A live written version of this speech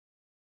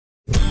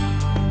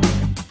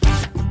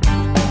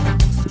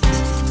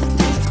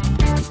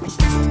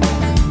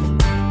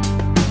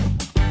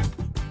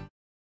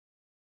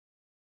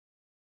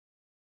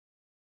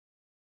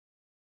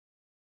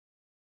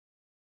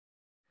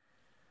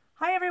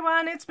Hi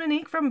everyone, it's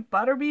Monique from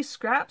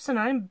ButterBeeScraps and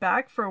I'm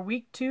back for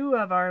week 2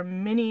 of our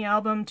mini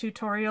album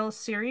tutorial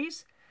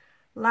series.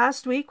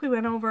 Last week we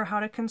went over how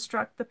to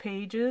construct the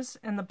pages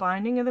and the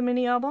binding of the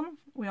mini album.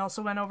 We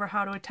also went over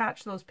how to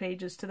attach those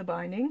pages to the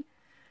binding.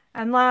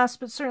 And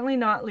last but certainly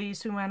not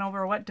least, we went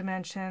over what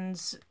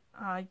dimensions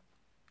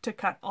to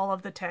cut all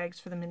of the tags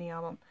for the mini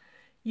album.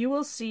 You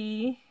will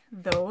see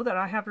though that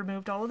I have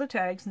removed all of the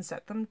tags and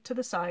set them to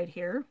the side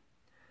here,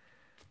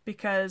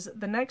 because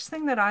the next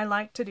thing that I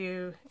like to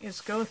do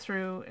is go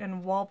through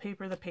and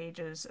wallpaper the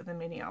pages of the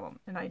mini album,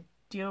 and I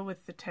deal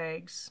with the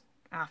tags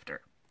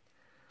after.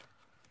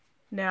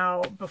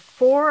 Now,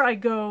 before I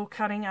go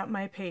cutting up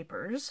my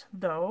papers,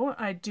 though,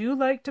 I do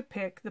like to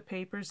pick the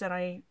papers that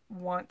I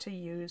want to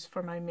use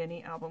for my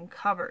mini album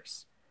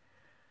covers.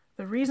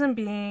 The reason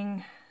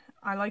being,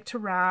 I like to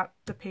wrap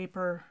the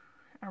paper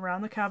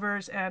around the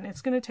covers, and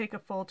it's going to take a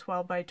full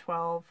 12 by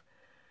 12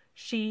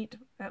 sheet,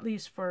 at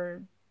least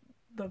for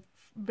the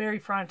very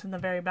front and the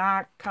very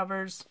back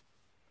covers,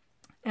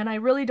 and I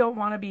really don't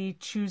want to be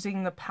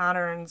choosing the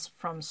patterns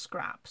from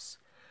scraps.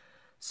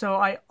 So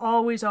I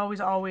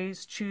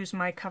always choose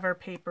my cover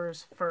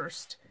papers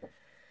first.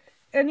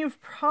 And you've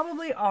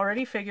probably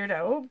already figured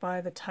out by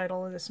the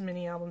title of this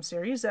mini album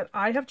series that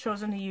I have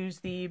chosen to use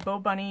the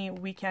BoBunny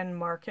Weekend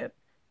Market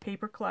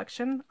paper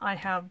collection. I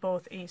have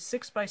both a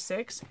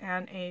 6x6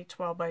 and a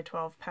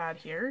 12x12 pad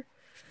here.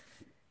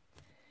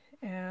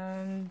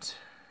 And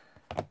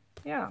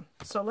yeah,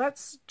 so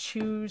let's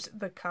choose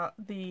the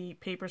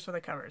papers for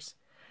the covers.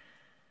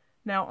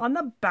 Now on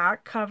the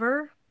back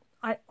cover,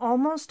 I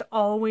almost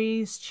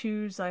always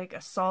choose like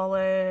a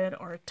solid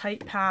or a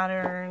tight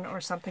pattern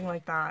or something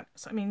like that.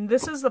 So I mean,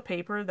 this is the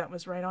paper that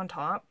was right on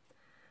top.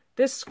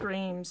 This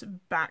screams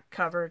back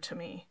cover to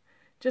me,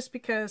 just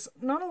because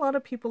not a lot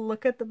of people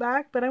look at the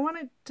back, but I want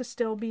it to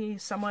still be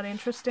somewhat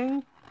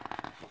interesting.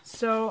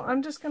 So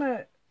I'm just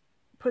gonna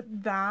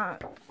put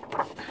that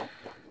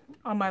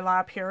on my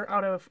lap here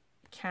out of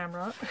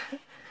camera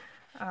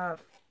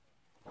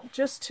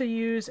just to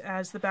use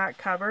as the back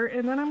cover,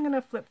 and then I'm going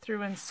to flip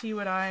through and see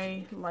what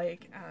I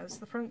like as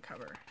the front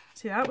cover.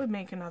 See, that would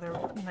make another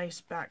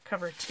nice back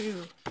cover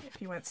too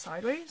if you went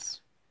sideways.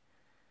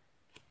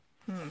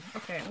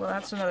 Okay, well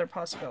that's another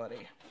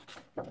possibility.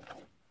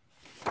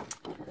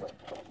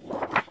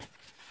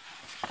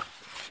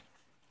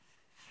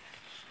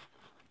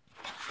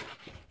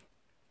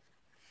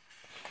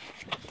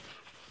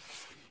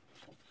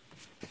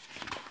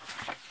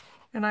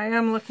 And I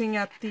am looking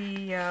at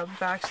the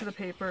backs of the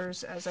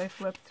papers as I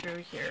flip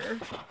through here.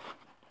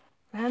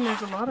 Man,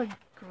 there's a lot of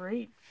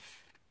great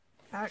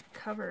back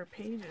cover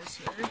pages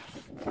here.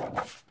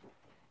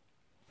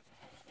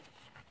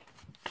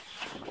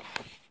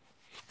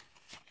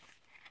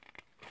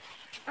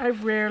 I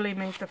rarely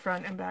make the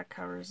front and back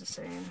covers the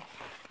same.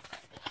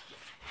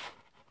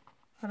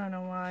 I don't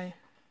know why.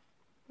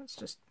 That's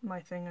just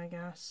my thing, I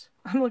guess.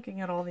 I'm looking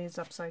at all these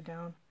upside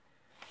down.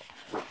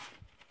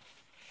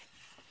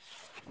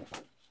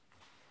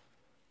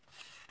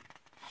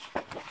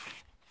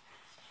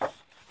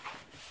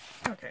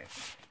 Okay,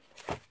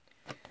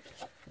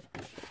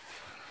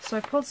 so I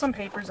pulled some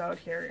papers out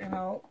here and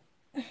I'll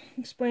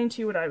explain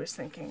to you what I was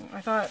thinking.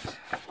 I thought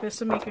this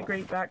would make a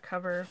great back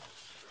cover,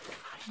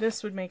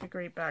 this would make a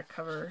great back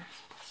cover,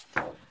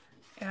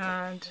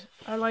 and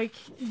I like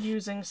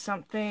using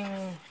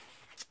something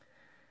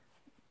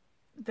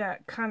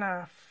that kind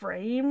of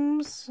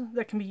frames,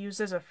 that can be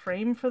used as a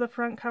frame for the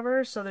front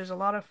cover. So there's a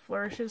lot of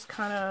flourishes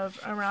kind of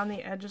around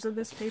the edges of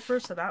this paper,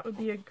 so that would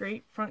be a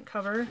great front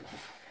cover.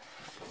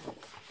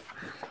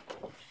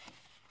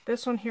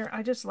 This one here,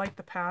 I just like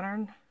the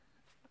pattern.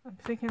 I'm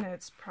thinking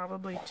it's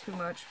probably too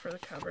much for the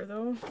cover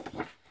though.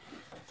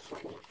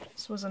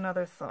 This was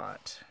another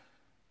thought.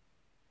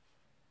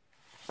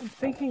 I'm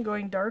thinking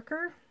going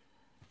darker.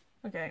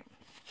 Okay,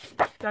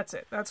 that's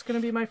it. That's going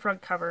to be my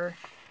front cover.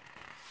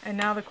 And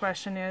now the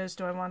question is,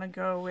 do I want to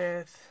go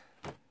with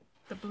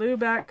the blue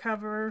back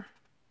cover,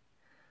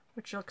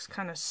 which looks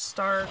kind of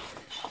stark,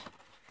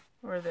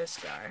 or this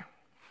guy?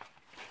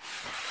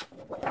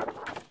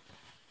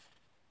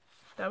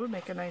 That would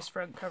make a nice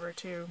front cover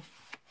too.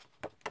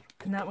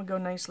 And that would go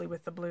nicely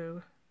with the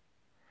blue.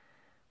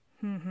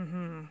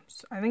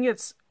 So I think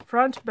it's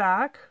front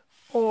back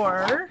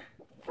or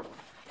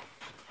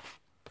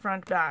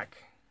front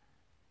back.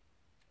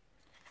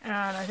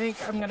 And I think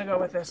I'm going to go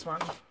with this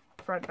one,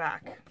 front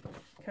back,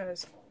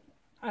 because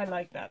I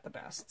like that the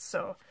best.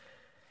 So,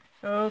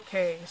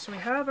 okay, so we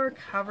have our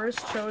covers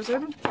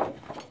chosen. I'm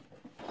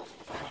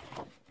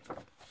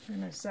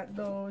going to set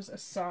those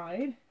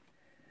aside.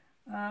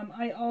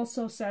 I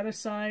also set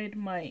aside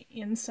my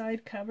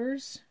inside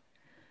covers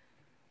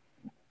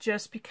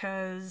just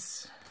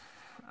because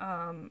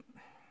I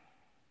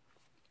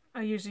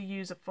usually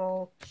use a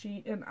full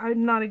sheet, and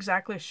I'm not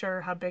exactly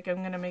sure how big I'm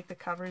going to make the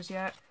covers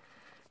yet.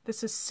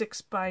 This is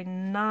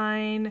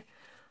 6x9,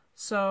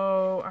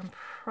 so I'm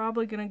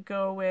probably going to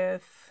go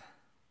with,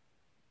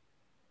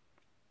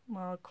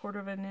 well,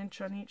 1/4 inch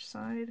on each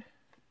side.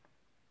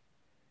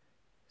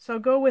 So I'll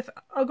go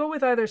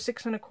with either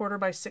 6 1/4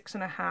 by 6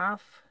 1/2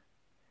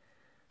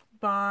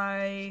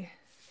 by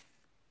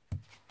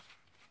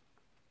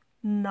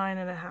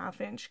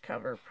 9.5 inch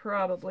cover,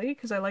 probably,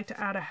 because I like to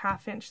add a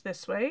 1/2 inch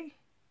this way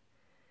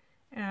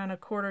and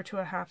 1/4 to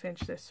a 1/2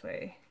 inch this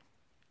way.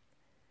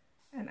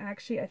 And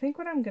actually, I think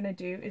what I'm going to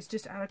do is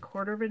just add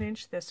 1/4 of an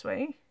inch this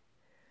way,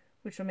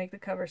 which will make the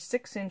cover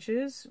 6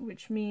 inches,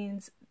 which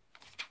means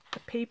the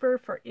paper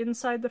for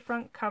inside the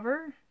front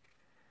cover,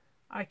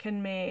 I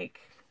can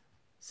make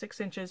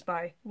 6 inches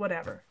by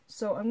whatever.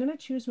 So I'm going to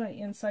choose my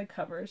inside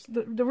covers.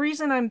 The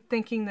reason I'm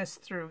thinking this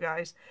through,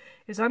 guys,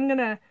 is I'm going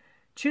to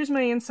choose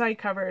my inside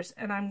covers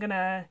and I'm going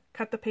to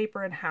cut the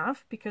paper in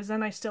half, because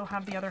then I still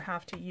have the other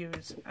half to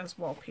use as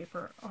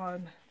wallpaper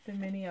on the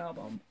mini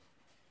album.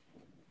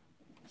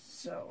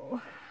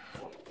 So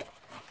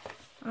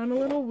I'm a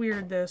little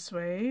weird this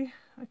way.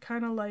 I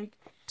kind of like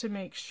to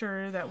make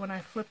sure that when I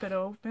flip it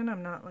open,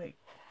 I'm not like,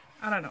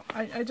 I don't know.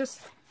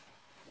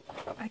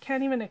 I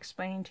can't even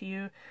explain to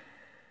you.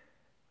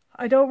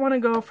 I don't want to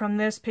go from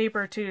this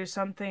paper to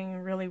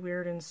something really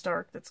weird and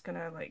stark that's going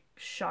to like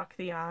shock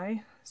the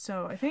eye.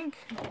 So I think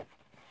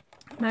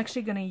I'm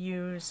actually going to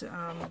use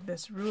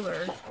this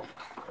ruler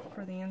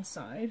for the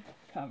inside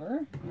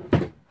cover.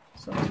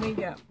 So let me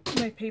get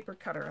my paper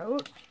cutter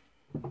out.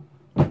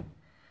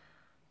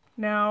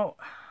 Now,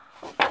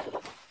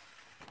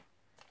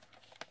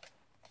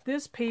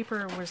 this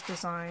paper was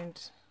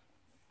designed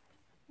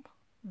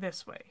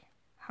this way.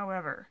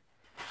 However,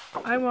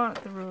 I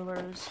want the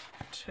rulers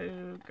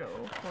to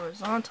go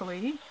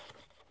horizontally.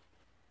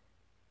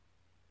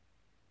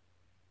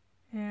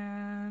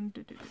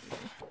 And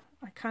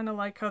I kind of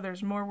like how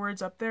there's more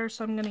words up there,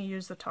 so I'm going to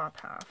use the top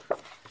half.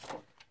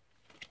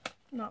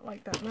 Not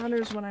like that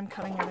matters when I'm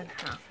cutting it in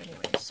half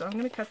anyway. So I'm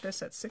going to cut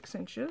this at 6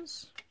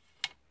 inches.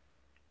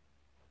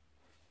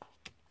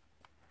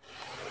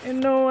 And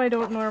no, I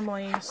don't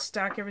normally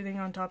stack everything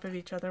on top of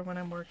each other when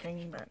I'm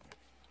working, but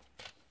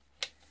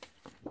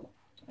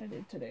I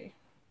did today.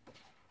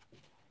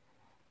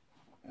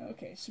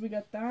 Okay, so we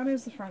got that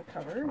as the front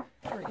cover,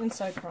 or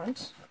inside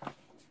front.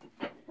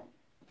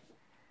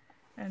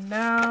 And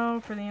now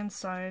for the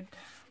inside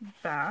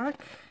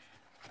back.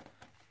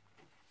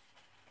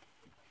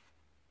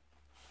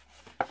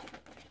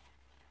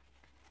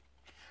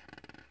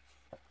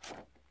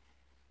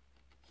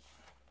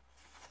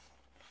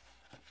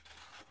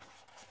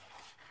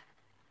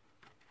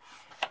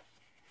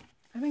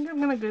 I think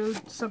I'm going to do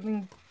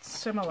something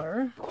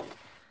similar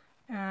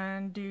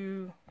and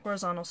do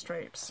horizontal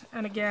stripes.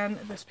 And again,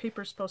 this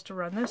paper is supposed to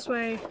run this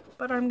way,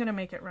 but I'm going to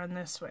make it run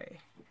this way.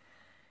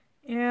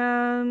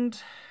 And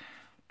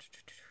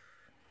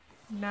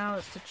now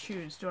it's to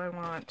choose. Do I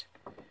want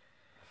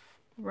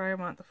where I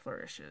want the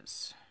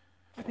flourishes?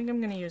 I think I'm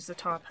going to use the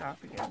top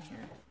half again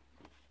here.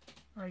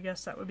 Or I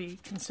guess that would be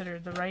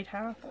considered the right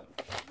half.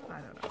 I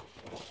don't know.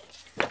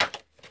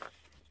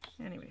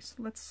 Anyways,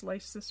 let's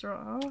slice this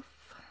off.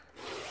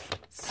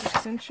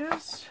 6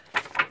 inches.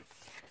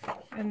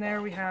 And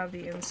there we have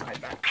the inside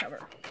back cover.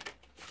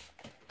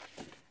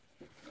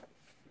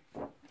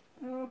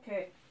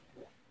 Okay.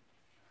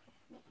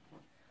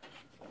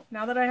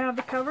 Now that I have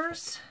the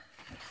covers,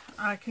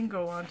 I can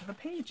go on to the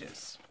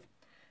pages.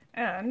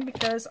 And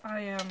because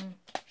I am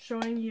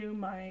showing you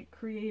my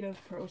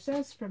creative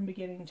process from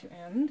beginning to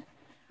end,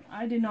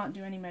 I did not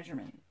do any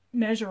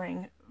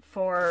measuring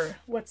for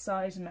what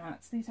size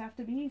mats these have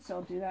to be, so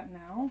I'll do that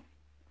now.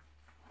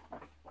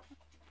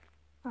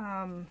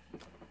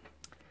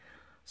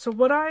 So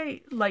what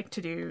I like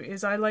to do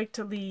is I like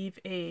to leave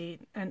an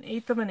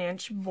 1/8 of an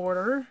inch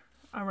border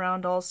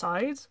around all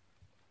sides.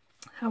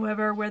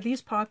 However, where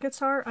these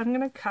pockets are, I'm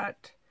going to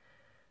cut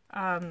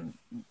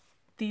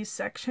these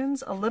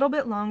sections a little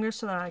bit longer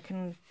so that I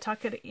can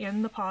tuck it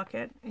in the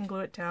pocket and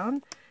glue it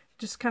down.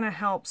 Just kind of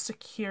helps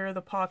secure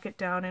the pocket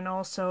down and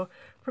also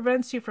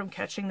prevents you from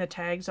catching the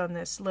tags on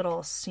this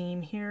little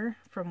seam here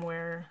from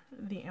where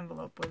the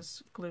envelope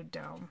was glued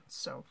down.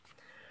 So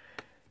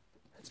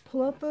let's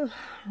pull out the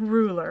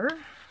ruler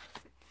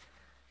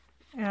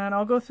and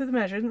I'll go through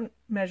the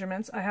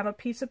measurements. I have a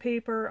piece of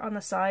paper on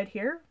the side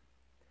here,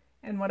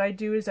 and what I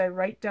do is I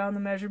write down the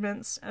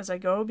measurements as I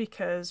go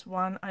because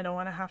one, I don't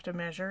want to have to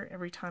measure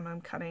every time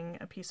I'm cutting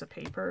a piece of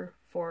paper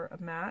for a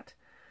mat,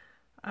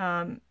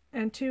 and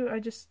two,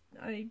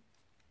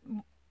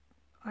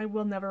 I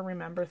will never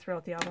remember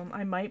throughout the album.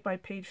 I might by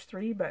page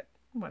 3, but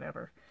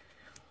whatever.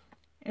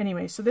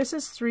 Anyway, so this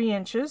is 3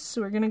 inches,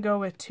 so we're going to go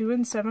with 2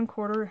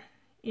 7/4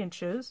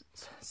 inches.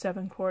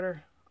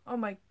 7/4. Oh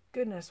my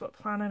goodness, what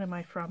planet am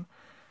I from?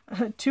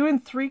 2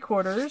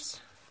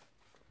 3/4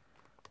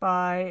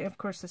 by, of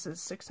course this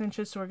is 6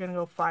 inches, so we're going to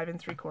go 5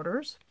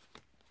 3/4.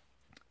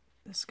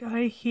 This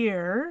guy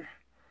here,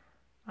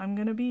 I'm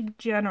going to be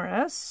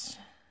generous,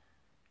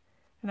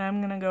 and I'm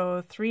going to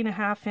go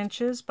 3.5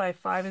 inches by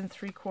 5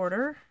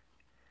 3/4.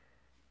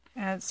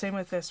 And same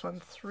with this one,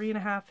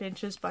 3.5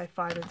 inches by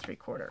 5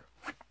 3/4.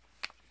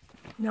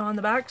 Now on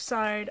the back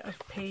side of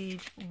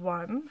page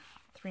 1,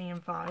 3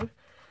 and 5,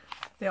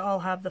 they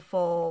all have the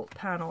full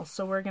panel.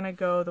 So we're going to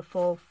go the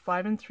full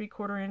 5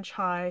 3/4 inch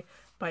high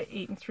by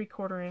 8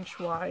 3/4 inch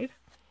wide.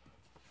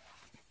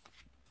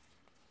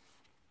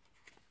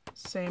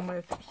 Same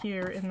with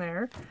here and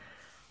there.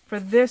 For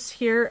this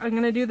here, I'm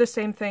going to do the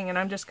same thing, and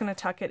I'm just going to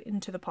tuck it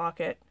into the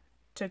pocket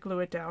to glue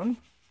it down.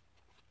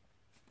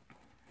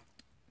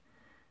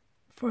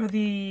 For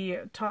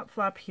the top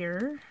flap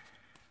here,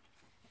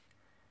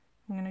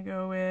 I'm going to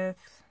go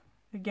with,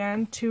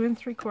 again, 2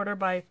 3/4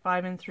 by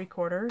 5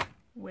 3/4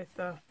 with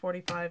a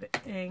 45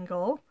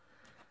 angle.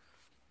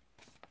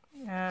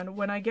 And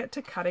when I get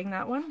to cutting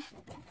that one,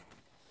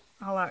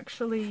 I'll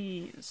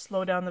actually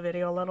slow down the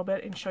video a little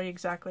bit and show you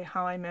exactly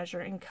how I measure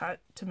and cut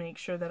to make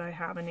sure that I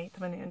have 1/8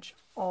 of an inch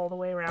all the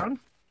way around.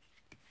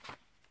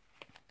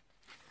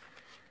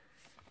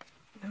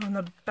 Now on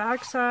the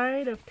back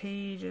side of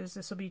pages,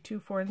 this will be 2,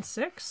 4, and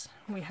 6,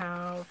 we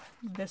have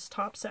this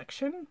top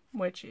section,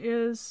 which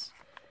is,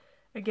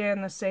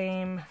 again, the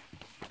same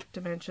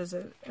dimensions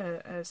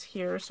as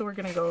here. So we're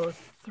going to go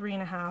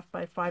 3.5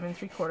 by 5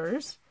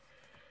 3/4.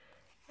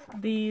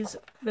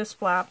 This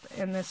flap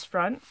and this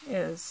front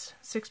is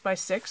 6 by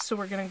 6, so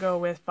we're going to go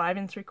with 5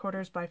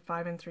 3/4 by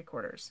 5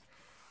 3/4.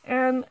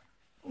 And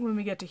when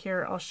we get to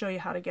here, I'll show you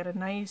how to get a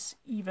nice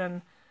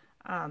even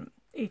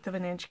 1/8 of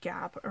an inch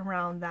gap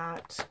around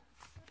that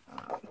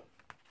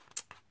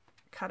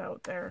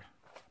cutout there.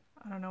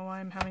 I don't know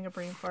why I'm having a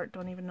brain fart,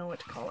 don't even know what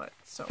to call it.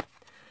 So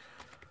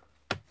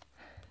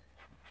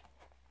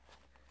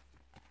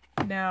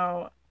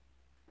now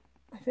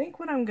I think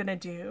what I'm going to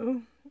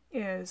do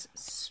is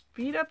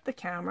speed up the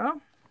camera.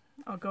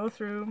 I'll go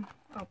through,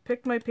 I'll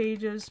pick my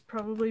pages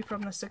probably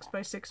from the 6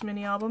 by 6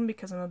 mini album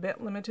because I'm a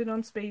bit limited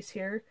on space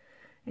here,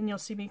 and you'll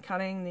see me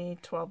cutting the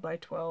 12 by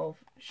 12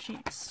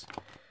 sheets.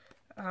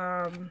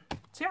 So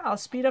yeah, I'll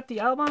speed up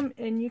the album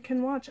and you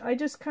can watch. I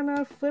just kind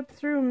of flip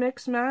through,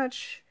 mix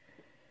match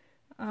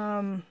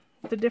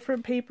the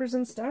different papers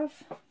and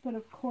stuff, but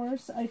of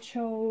course I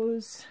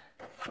chose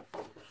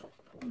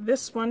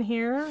this one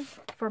here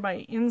for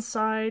my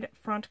inside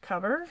front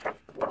cover.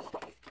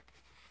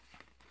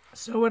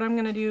 So what I'm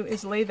going to do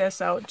is lay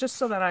this out just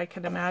so that I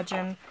can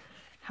imagine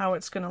how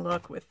it's going to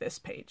look with this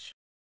page.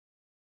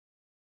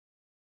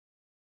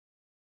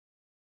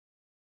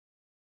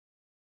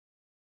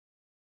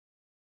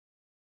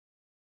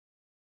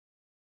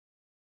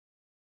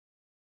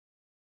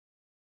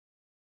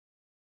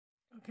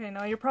 Okay,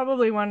 now you're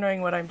probably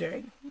wondering what I'm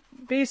doing.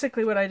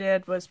 Basically what I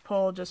did was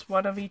pull just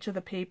one of each of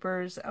the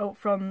papers out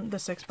from the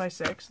 6 by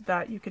 6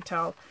 that you could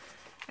tell.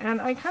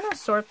 And I kind of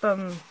sort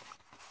them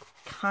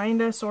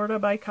sort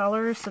of by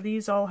color. So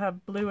these all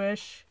have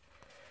bluish.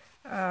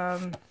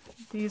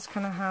 These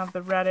kind of have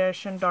the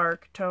reddish and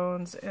dark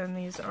tones, and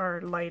these are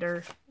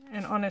lighter.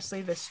 And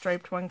honestly, this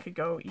striped one could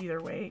go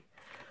either way.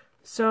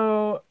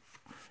 So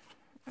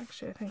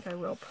actually, I think I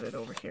will put it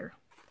over here.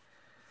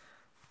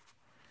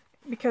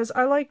 Because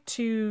I like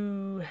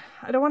to,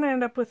 I don't want to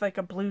end up with like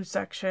a blue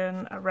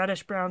section, a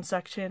reddish brown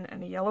section,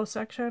 and a yellow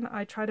section.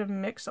 I try to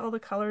mix all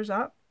the colors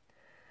up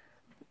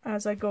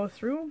as I go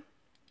through.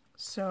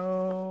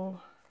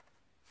 So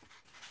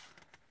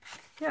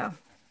yeah,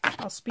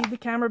 I'll speed the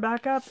camera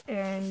back up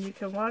and you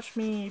can watch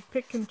me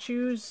pick and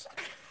choose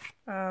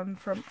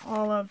from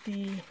all of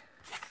the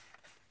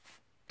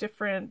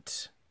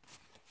different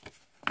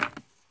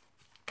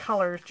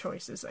color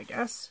choices, I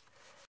guess.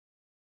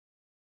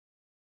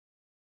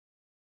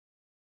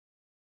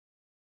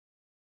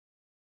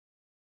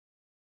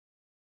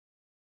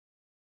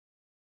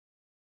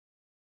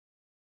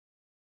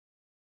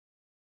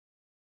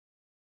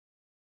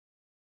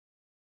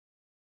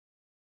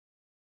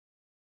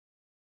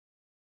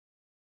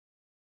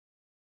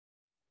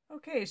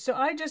 Okay, so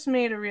I just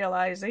made a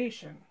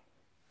realization.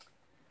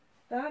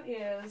 That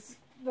is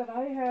that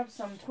I have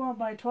some 12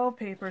 by 12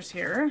 papers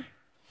here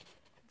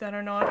that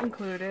are not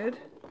included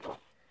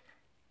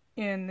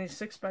in the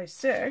 6 by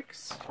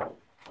 6.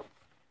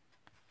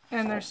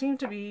 And there seem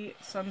to be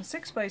some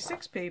 6 by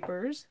 6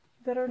 papers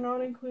that are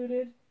not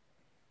included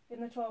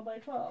in the 12 by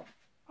 12.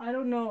 I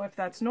don't know if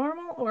that's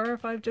normal or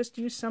if I've just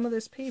used some of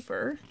this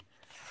paper,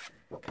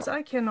 because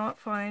I cannot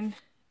find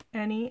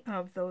any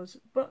of those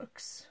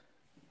books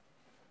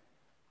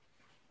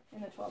in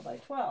the 12 by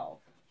 12.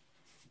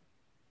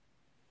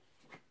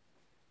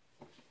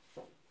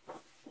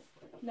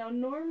 Now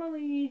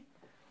normally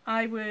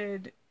I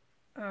would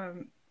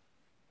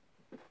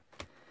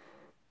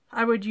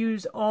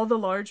use all the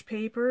large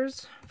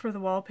papers for the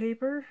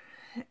wallpaper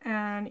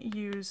and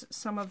use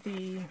some of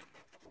the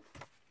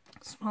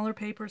smaller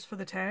papers for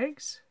the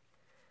tags.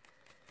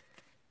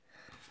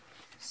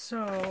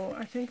 So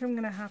I think I'm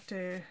gonna have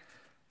to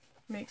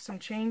make some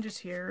changes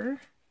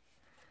here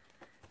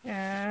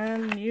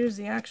and use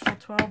the actual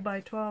 12 by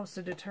 12s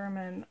to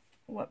determine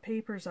what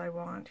papers I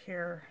want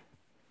here.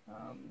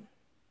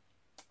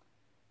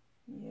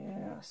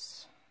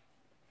 Yes,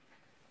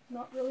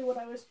 not really what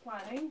I was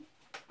planning,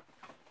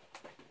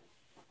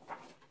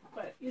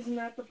 but isn't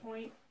that the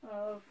point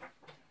of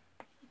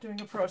doing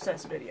a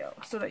process video,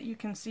 so that you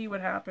can see what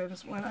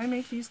happens when I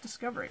make these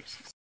discoveries?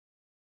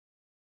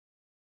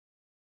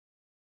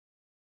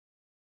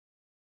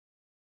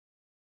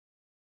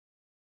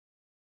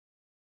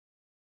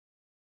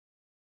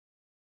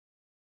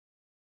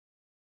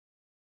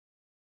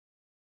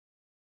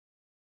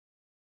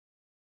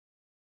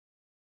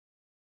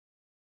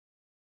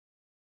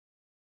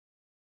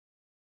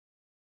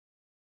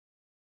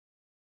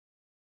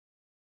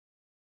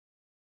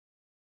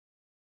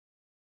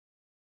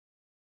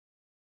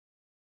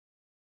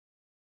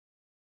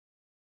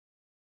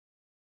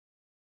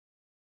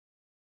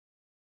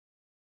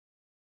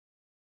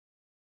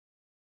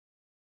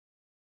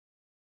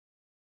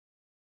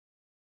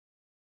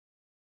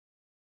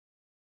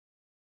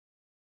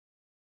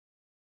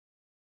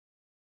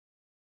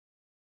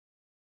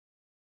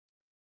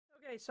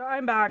 Okay, so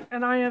I'm back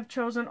and I have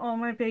chosen all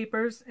my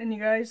papers, and you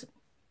guys,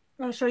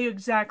 I'll show you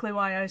exactly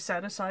why I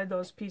set aside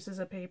those pieces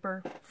of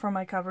paper for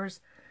my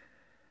covers.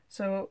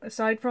 So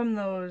aside from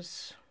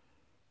those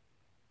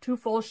 2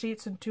 full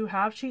sheets and 2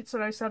 half sheets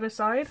that I set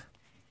aside,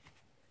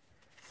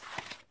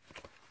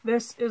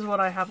 this is what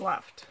I have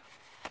left.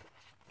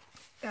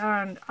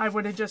 And I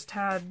would have just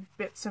had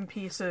bits and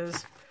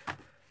pieces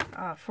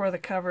for the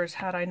covers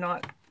had I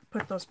not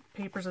put those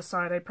papers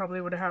aside. I probably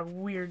would have had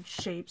weird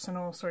shapes and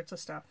all sorts of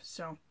stuff.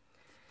 So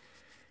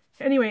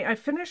anyway, I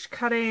finished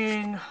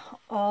cutting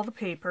all the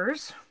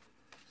papers.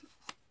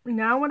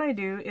 Now what I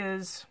do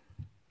is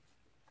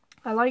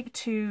I like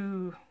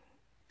to,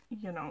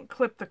 you know,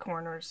 clip the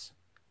corners.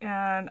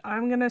 And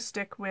I'm going to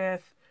stick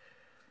with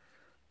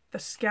the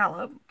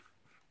scallop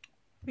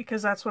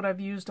because that's what I've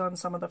used on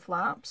some of the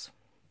flaps.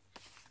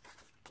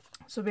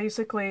 So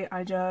basically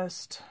I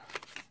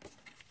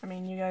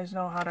mean, you guys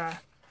know how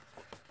to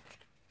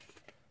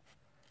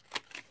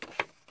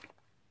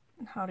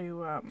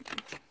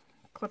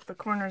clip the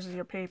corners of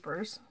your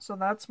papers. So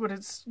that's what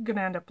it's going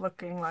to end up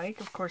looking like.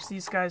 Of course,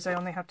 these guys, I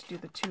only have to do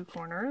the 2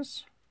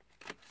 corners.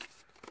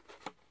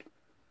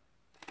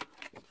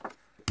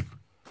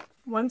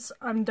 Once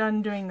I'm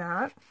done doing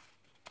that,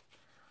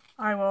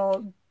 I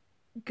will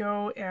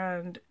go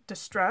and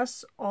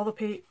distress all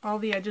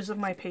the edges of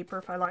my paper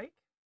if I like.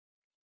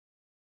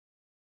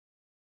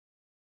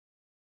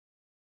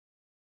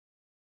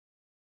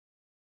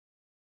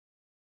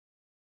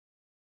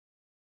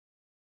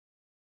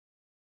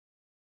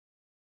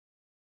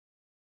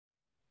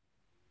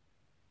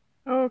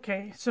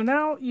 Okay, so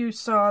now you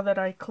saw that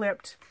I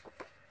clipped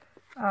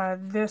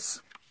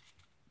this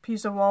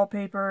piece of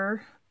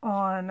wallpaper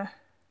on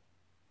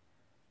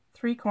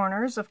 3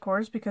 corners, of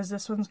course, because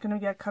this one's going to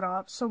get cut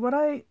off. So what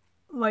I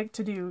like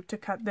to do to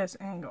cut this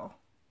angle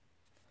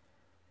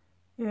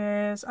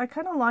is I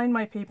kind of line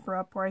my paper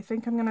up where I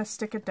think I'm going to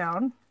stick it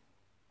down.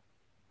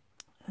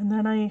 And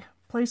then I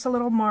place a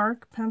little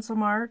mark, pencil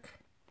mark,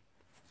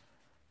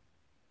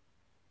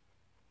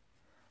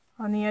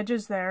 on the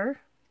edges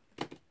there.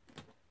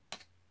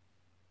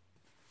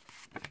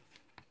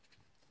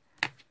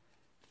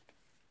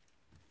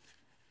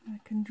 I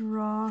can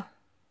draw.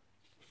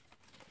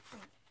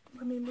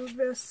 Let me move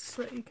this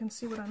so that you can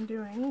see what I'm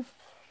doing.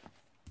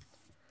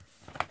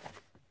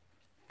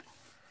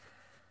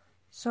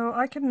 So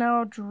I can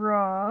now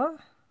draw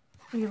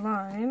a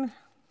line.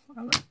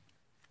 I'm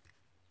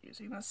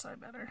using this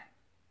side better.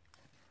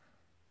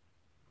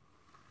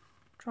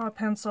 Draw a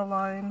pencil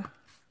line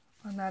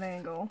on that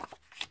angle.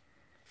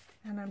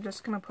 And I'm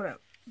just going to put it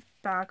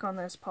back on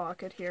this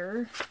pocket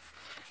here.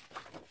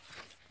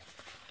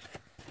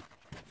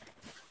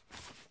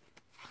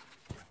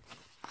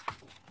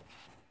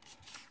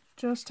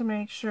 Just to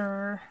make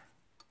sure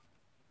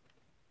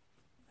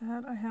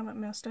that I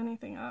haven't messed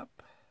anything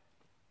up.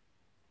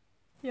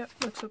 Yep,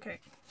 looks okay.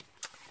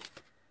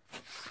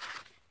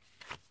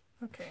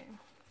 Okay.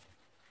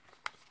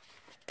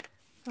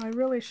 I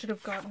really should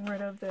have gotten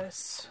rid of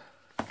this.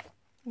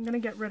 I'm going to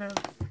get rid of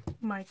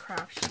my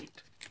craft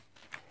sheet.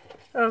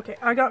 Okay,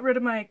 I got rid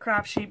of my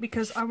craft sheet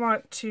because I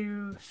want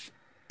to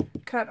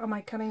cut on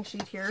my cutting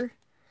sheet here.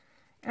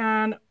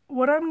 And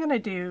what I'm going to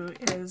do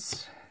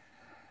is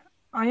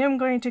I am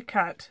going to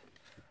cut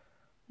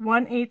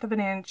 1/8 of an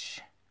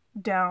inch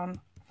down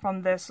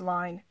from this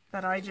line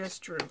that I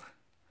just drew.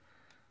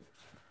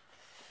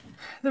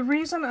 The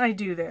reason I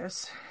do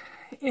this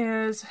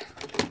is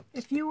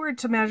if you were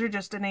to measure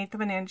just 1/8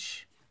 of an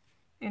inch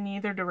in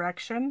either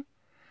direction,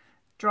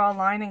 draw a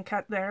line and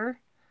cut there,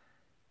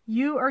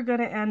 you are going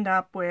to end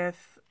up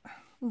with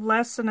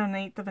less than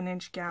 1/8 of an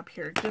inch gap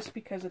here just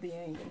because of the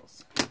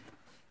angles.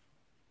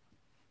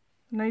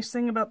 Nice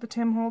thing about the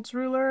Tim Holtz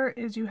ruler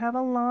is you have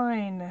a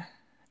line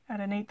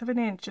at 1/8 of an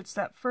inch. It's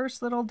that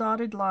first little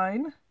dotted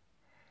line.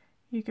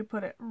 You could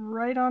put it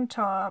right on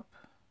top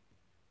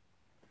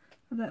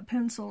of that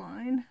pencil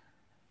line.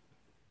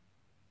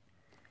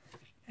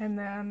 And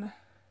then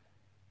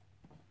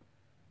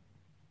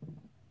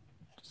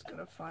just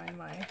gonna find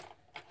my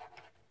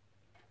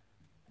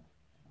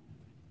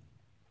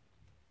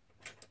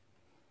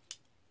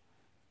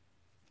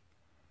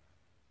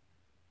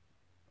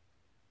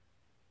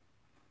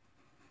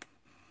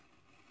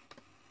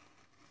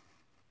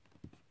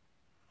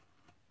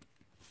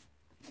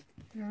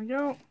there we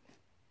go.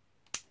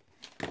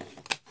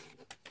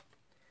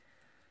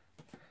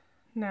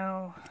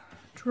 Now,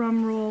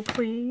 drum roll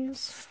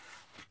please.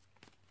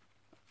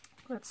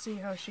 Let's see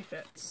how she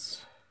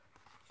fits.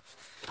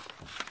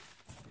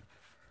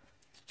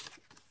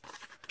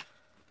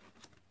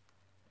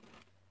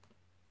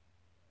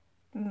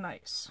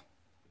 Nice.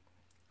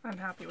 I'm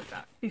happy with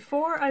that.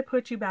 Before I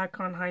put you back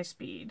on high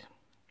speed,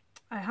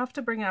 I have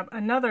to bring up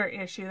another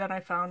issue that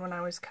I found when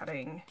I was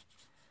cutting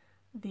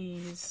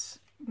these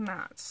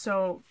mats.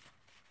 So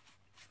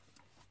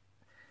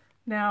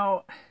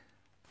now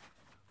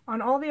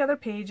on all the other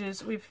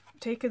pages we've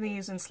taken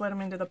these and slid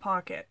them into the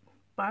pocket,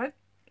 but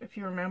if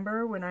you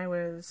remember when I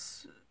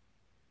was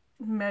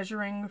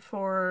measuring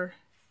for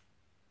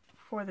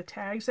for the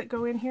tags that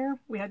go in here.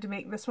 We had to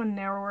make this one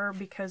narrower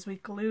because we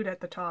glued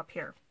at the top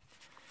here.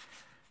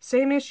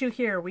 Same issue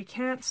here. We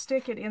can't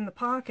stick it in the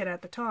pocket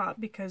at the top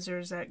because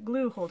there's that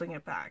glue holding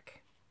it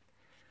back.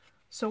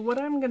 So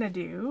what I'm going to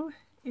do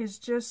is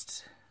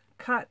just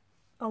cut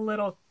a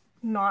little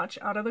notch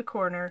out of the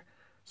corner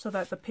so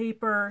that the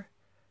paper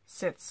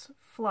sits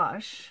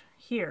flush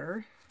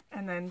here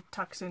and then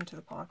tucks into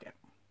the pocket.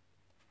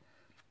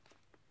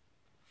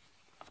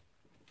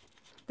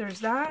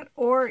 There's that,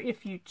 or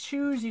if you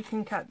choose, you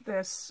can cut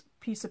this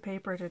piece of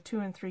paper to 2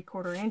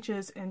 3/4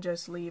 inches and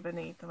just leave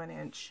 1/8 of an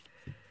inch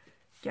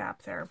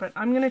gap there. But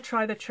I'm going to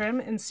try the trim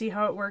and see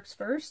how it works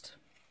first,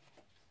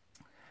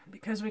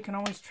 because we can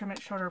always trim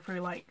it shorter if we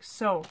like.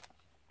 So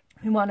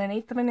we want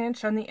 1/8 of an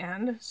inch on the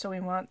end, so we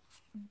want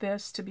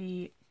this to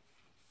be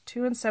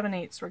 2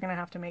 7/8. We're going to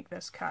have to make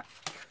this cut.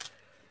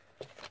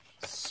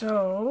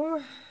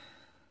 So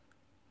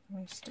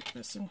let me stick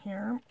this in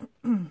here.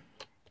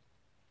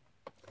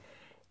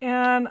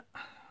 And,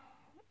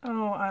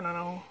 oh, I don't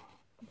know,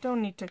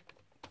 don't need to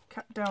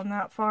cut down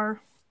that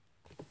far.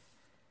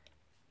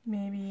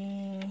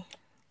 Maybe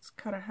let's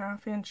cut a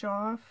 1/2 inch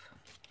off.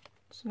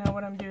 So now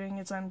what I'm doing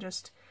is I'm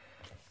just,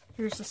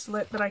 here's the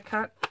slit that I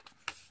cut.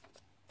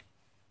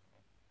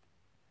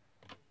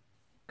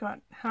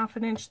 Got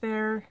 1/2 inch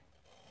there.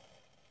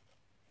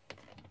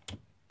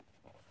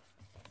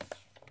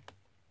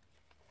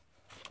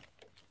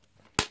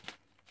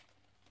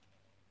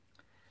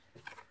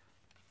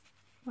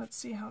 Let's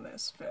see how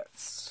this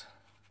fits.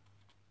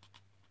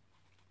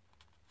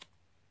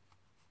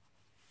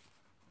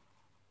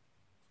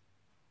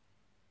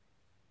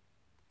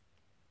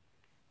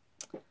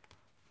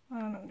 I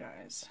don't know,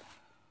 guys.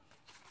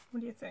 What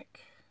do you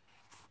think?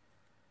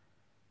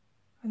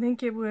 I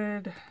think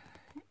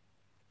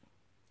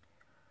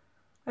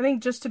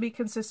just to be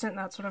consistent,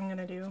 that's what I'm going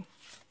to do.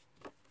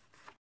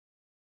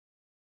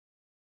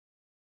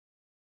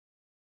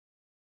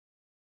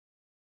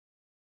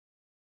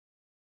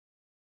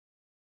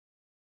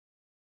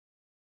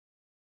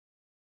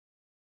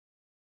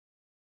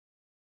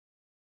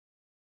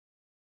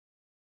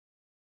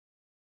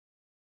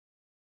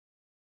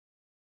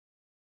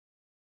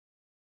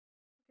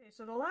 Okay,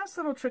 so the last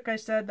little trick I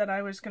said that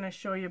I was going to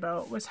show you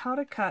about was how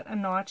to cut a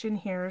notch in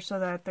here so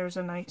that there's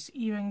a nice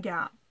even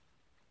gap.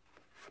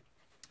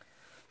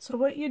 So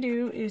what you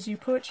do is you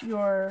put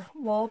your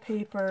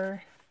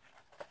wallpaper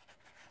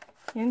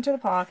into the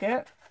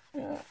pocket.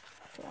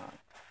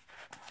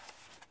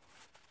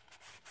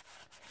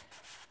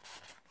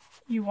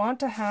 You want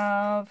to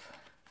have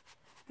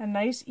a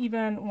nice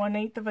even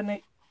 1/8 of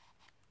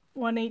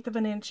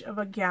an inch of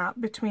a gap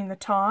between the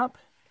top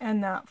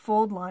and that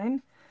fold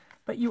line.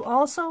 But you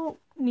also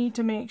need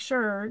to make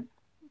sure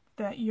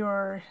that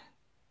your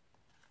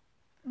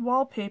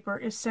wallpaper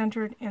is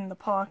centered in the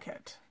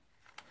pocket.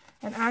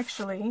 And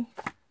actually,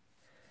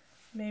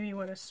 maybe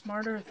what a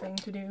smarter thing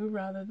to do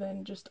rather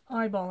than just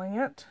eyeballing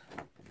it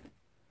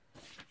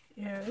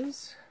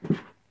is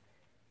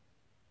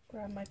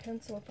grab my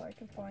pencil if I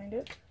can find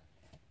it.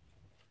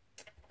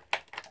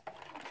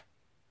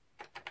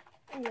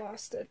 I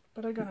lost it,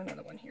 but I got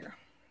another one here.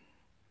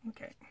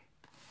 Okay.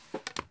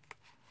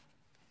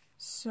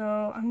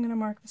 So I'm going to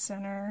mark the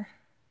center.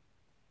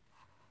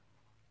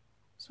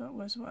 So it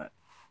was what?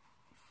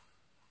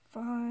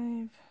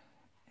 5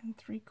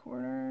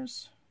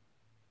 3/4.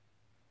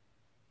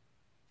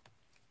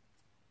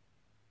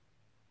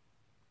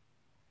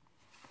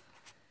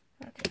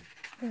 Okay,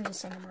 there's a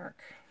center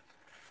mark.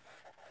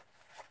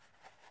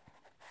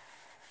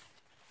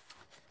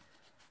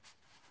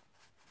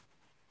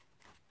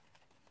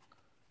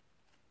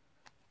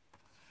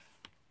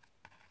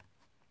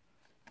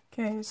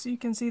 Okay, so you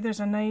can see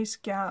there's a nice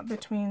gap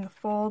between the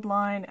fold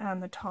line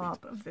and the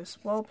top of this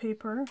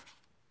wallpaper.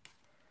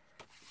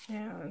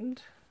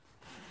 And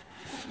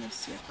let me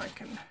see if I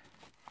can,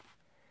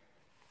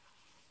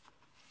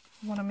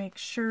 want to make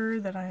sure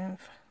that I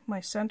have my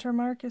center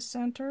mark is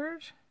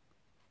centered.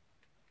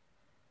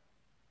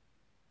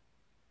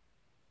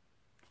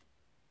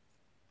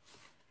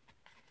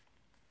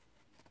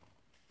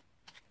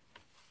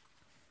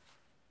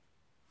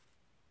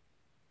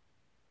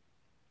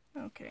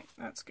 Okay,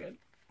 that's good.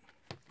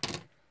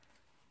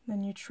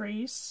 Then you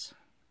trace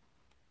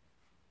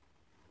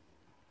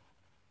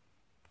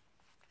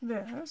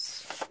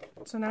this.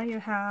 So now you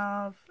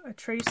have a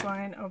trace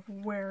line of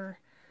where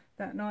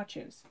that notch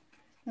is.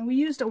 And we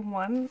used a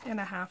 1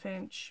 1/2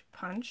 inch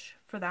punch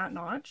for that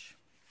notch.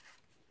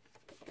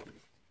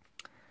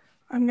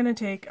 I'm going to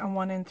take a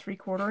 1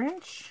 3/4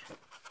 inch,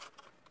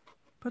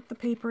 put the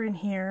paper in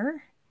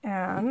here,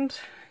 and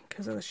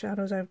because of the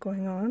shadows I have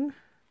going on,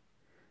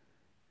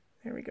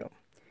 there we go.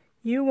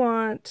 You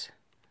want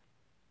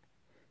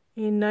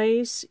a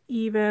nice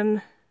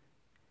even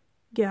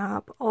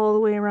gap all the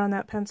way around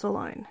that pencil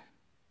line.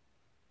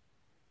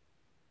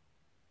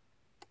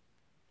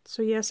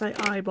 So yes, I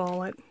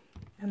eyeball it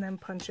and then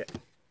punch it.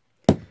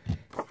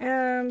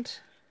 And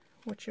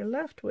what you're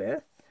left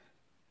with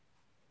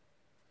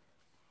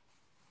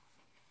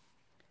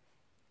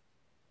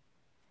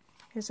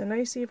is a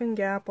nice even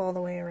gap all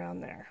the way around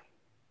there.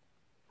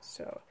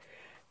 So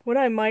what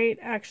I might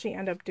actually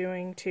end up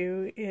doing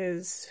too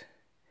is,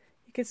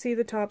 you can see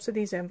the tops of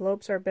these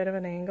envelopes are a bit of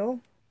an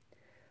angle.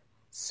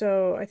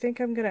 So I think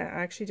I'm going to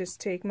actually just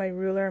take my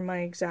ruler and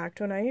my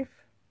X-Acto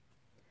knife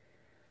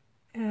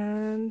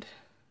and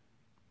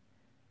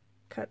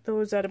cut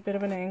those at a bit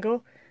of an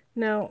angle.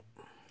 Now,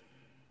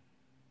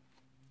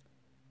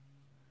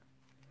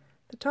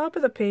 the top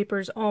of the paper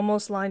is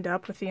almost lined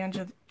up with the edge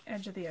of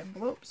the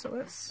envelope, so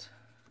let's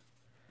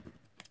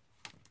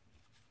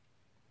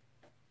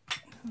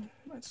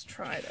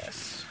try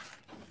this.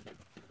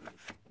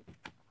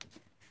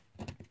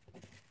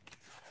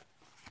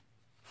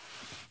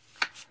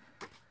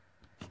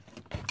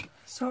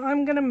 So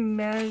I'm going to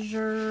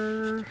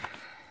measure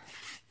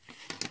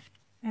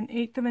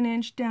 1/8 of an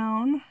inch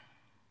down.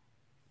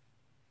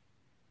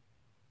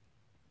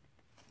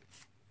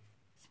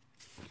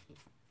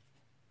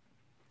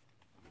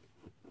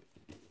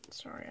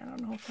 Sorry, I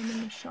don't know if I'm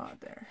in the shot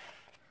there.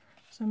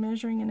 So I'm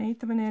measuring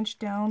 1/8 of an inch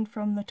down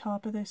from the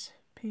top of this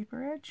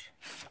paper edge.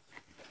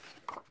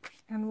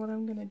 And what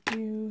I'm going to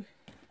do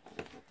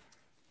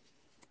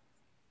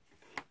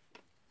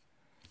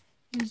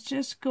is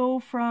just go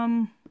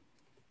from,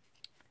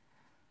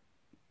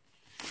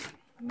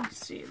 let me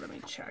see, let me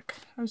check.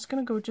 I was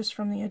going to go just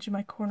from the edge of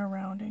my corner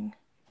rounding.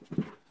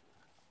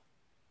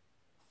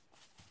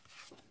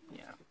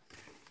 Yeah.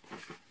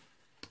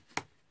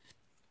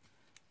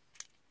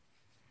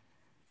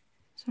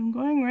 So I'm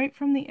going right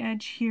from the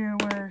edge here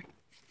where,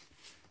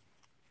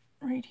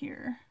 right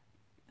here,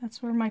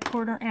 that's where my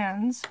corner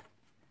ends.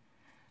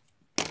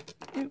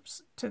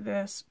 Oops, to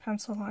this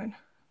pencil line.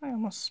 I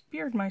almost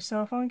speared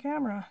myself on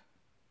camera.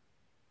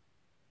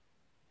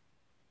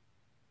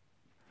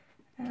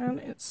 And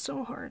it's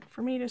so hard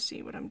for me to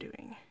see what I'm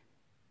doing.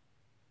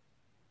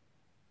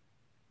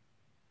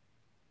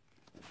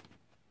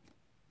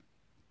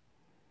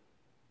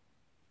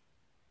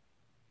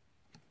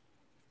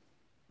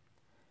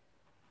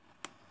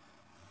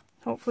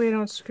 Hopefully I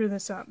don't screw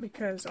this up,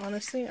 because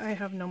honestly I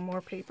have no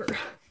more paper.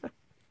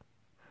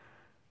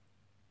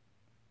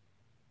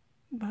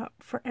 But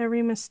for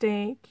every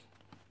mistake,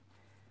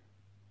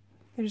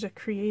 there's a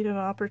creative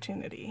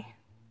opportunity.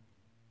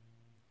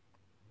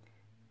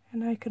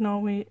 And I can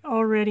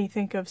already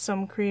think of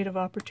some creative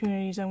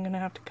opportunities I'm going to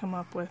have to come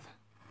up with.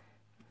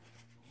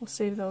 We'll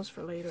save those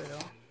for later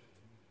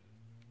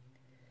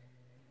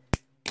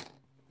though.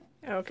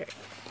 Okay.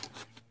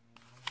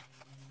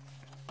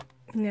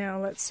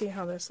 Now let's see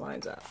how this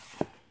lines up.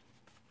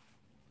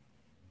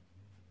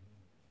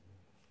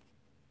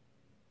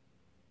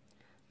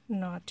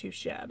 Not too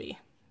shabby.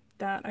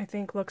 That I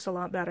think looks a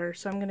lot better,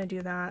 so I'm going to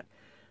do that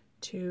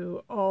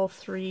to all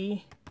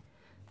 3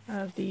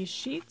 of these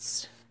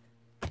sheets.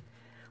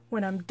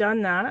 When I'm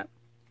done that,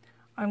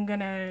 I'm going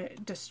to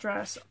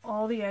distress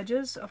all the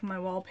edges of my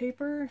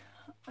wallpaper.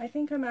 I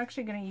think I'm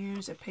actually going to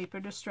use a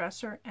paper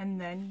distresser and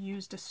then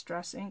use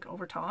distress ink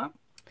over top.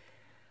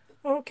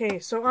 Okay,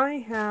 so I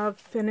have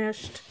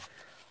finished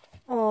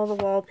all the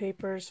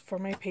wallpapers for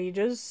my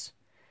pages.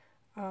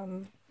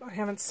 I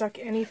haven't stuck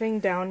anything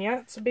down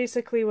yet, so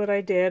basically what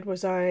I did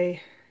was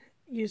I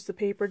used the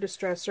paper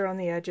distresser on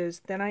the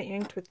edges, then I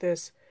inked with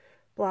this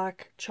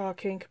black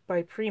chalk ink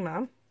by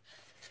Prima,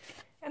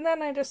 and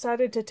then I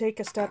decided to take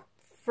a step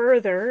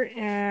further,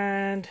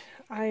 and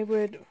I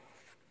would,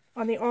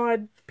 on the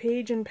odd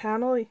page and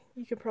panel,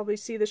 you can probably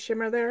see the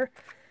shimmer there,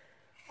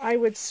 I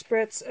would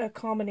spritz a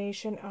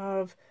combination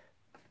of,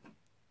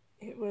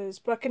 it was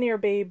Buccaneer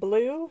Bay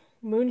Blue,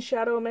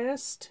 Moonshadow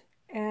Mist,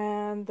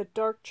 and the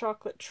Dark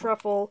Chocolate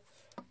Truffle,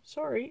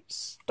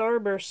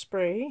 Starburst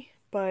Spray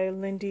by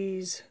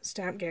Lindy's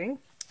Stamp Gang.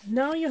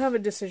 Now you have a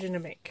decision to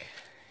make.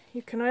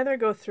 You can either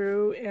go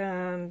through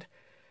and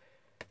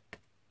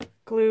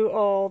glue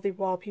all the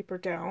wallpaper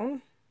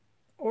down,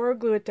 or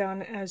glue it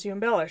down as you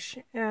embellish.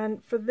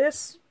 And for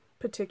this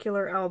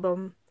particular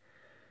album,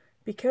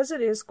 because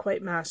it is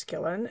quite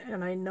masculine,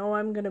 and I know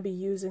I'm going to be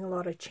using a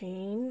lot of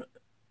chain,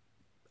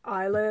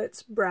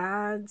 eyelets,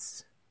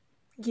 brads,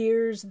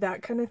 gears,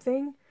 that kind of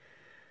thing,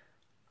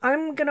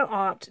 I'm going to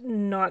opt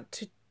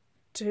not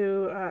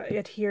to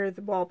adhere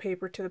the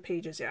wallpaper to the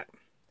pages yet.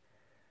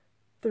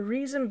 The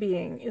reason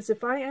being is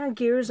if I add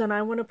gears and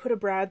I want to put a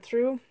brad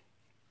through,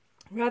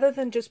 rather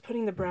than just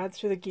putting the brad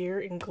through the gear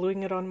and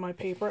gluing it on my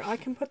paper, I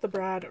can put the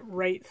brad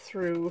right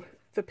through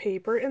the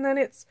paper, and then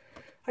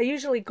I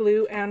usually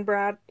glue and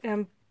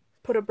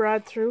put a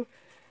brad through,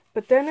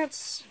 but then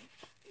it's,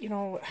 you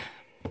know,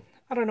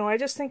 I don't know, I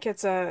just think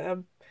it's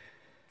a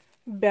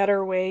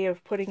better way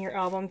of putting your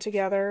album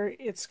together.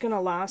 It's going to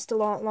last a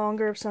lot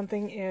longer if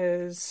something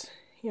is,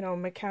 you know,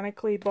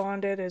 mechanically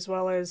bonded as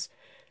well as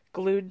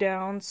glued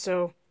down.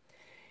 So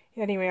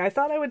anyway, I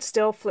thought I would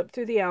still flip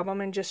through the album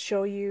and just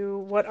show you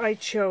what I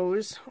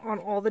chose on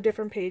all the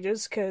different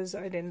pages, because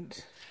I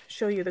didn't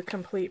show you the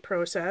complete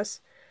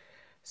process.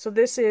 So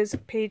this is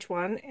page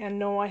 1, and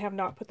no, I have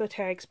not put the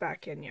tags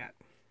back in yet.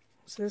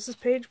 So this is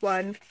page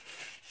 1,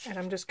 and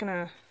I'm just going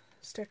to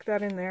stick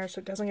that in there so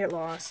it doesn't get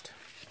lost.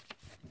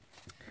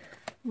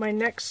 My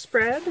next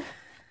spread,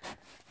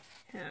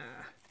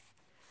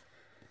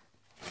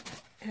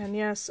 And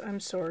yes, I'm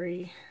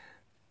sorry.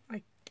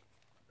 I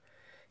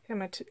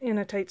am in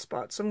a tight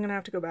spot, so I'm going to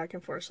have to go back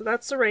and forth. So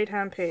that's the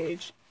right-hand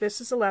page. This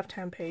is the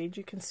left-hand page.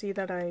 You can see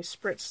that I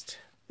spritzed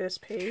this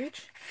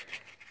page.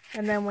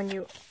 And then when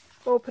you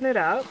open it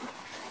up,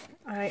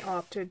 I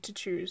opted to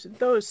choose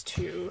those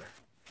two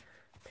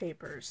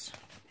papers.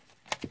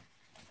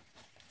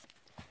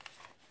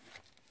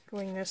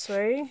 Going this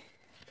way,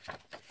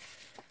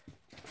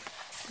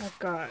 I've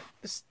got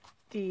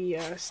the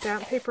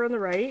stamp paper on the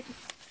right.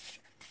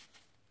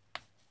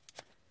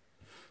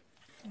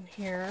 And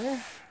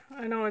here,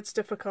 I know it's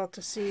difficult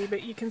to see,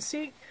 but you can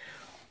see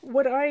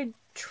what I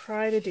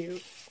try to do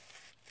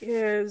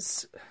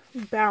is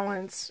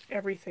balance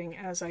everything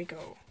as I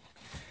go.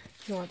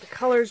 You want the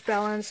colors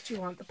balanced, you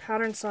want the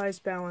pattern size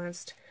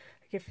balanced.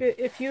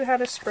 If you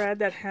had a spread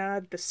that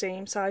had the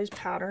same size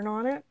pattern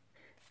on it,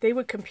 they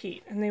would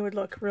compete and they would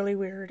look really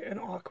weird and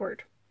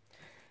awkward.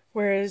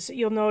 Whereas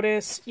you'll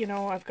notice, you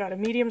know, I've got a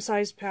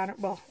medium-sized pattern.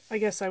 Well, I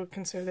guess I would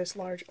consider this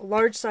large. A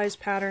large-sized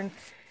pattern.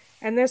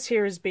 And this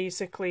here is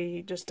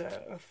basically just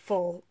a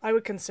full, I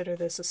would consider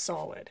this a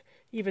solid,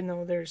 even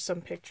though there's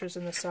some pictures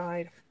in the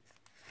side.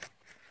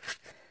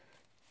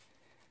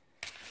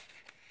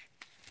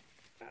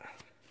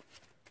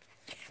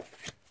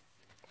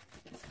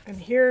 And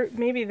here,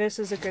 maybe this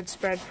is a good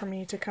spread for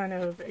me to kind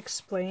of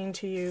explain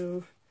to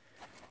you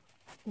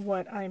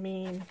what I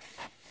mean.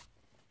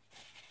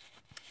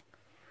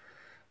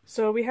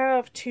 So we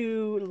have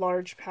two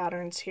large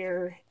patterns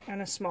here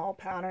and a small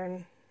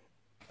pattern.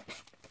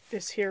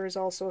 This here is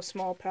also a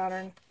small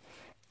pattern,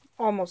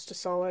 almost a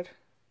solid.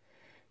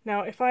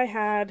 Now if I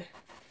had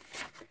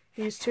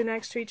these two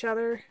next to each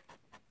other,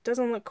 it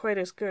doesn't look quite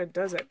as good,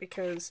 does it?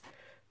 Because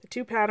the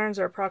two patterns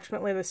are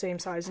approximately the same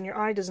size and your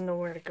eye doesn't know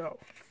where to go.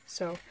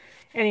 So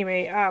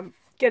anyway,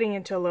 getting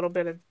into a little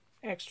bit of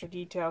extra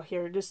detail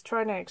here, just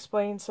trying to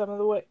explain some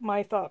of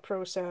my thought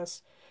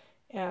process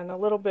and a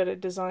little bit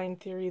of design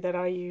theory that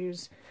I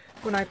use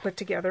when I put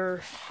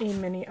together a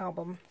mini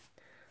album.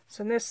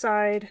 So on this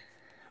side,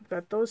 I've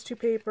got those two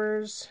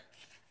papers.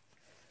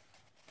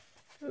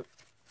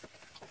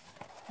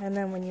 And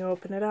then when you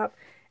open it up,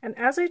 and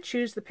as I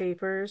choose the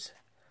papers,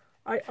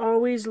 I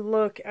always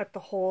look at the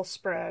whole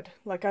spread.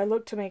 Like I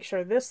look to make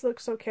sure this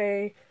looks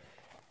okay,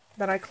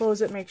 then I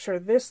close it, make sure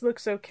this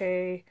looks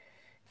okay.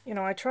 You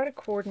know, I try to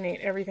coordinate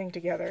everything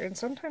together, and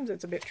sometimes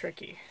it's a bit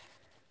tricky.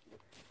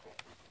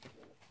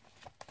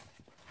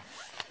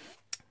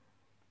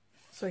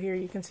 So here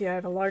you can see I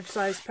have a large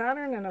size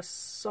pattern and a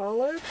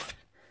solid.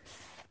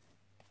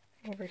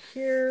 Over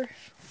here,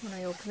 when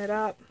I open it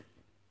up,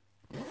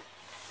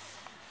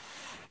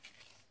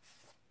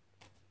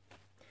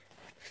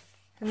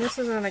 and this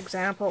is an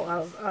example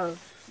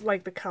of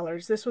like the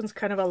colors. This one's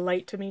kind of a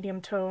light to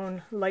medium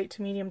tone,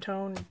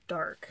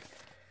 dark.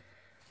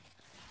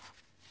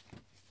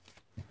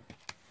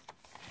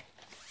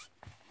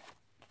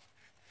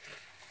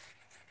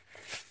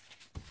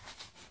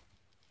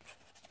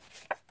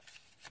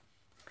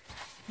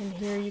 And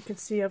here you can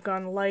see I've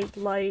gone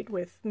light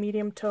with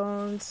medium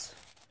tones.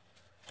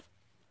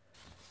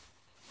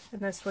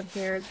 And this one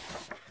here,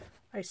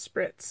 I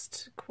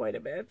spritzed quite a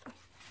bit.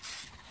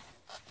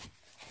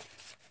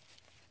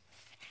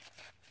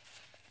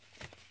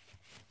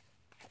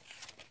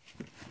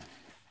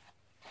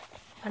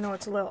 I know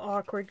it's a little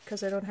awkward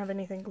because I don't have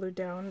anything glued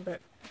down,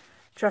 but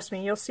trust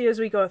me, you'll see as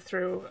we go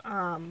through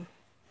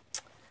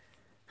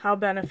how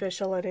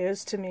beneficial it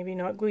is to maybe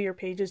not glue your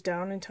pages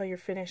down until you're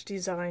finished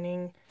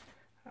designing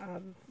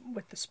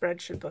what the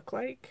spread should look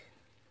like.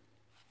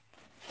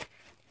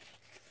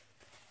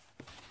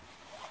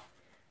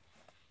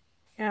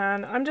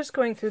 And I'm just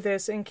going through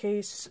this in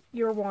case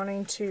you're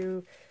wanting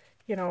to,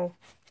 you know,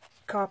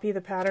 copy the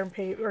pattern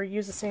paper or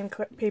use the same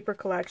paper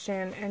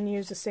collection and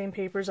use the same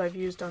papers I've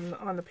used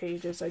on the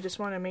pages. I just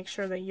want to make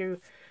sure that you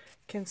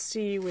can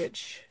see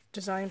which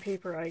design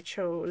paper I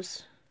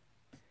chose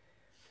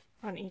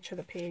on each of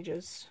the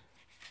pages.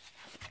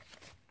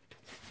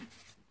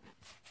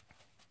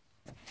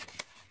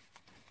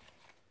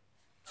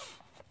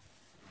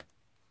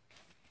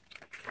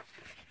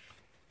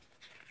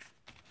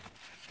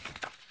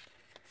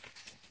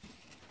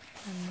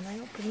 And when I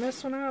open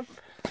this one up,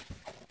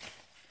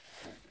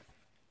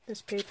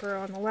 this paper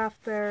on the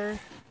left there,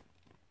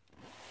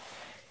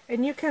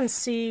 and you can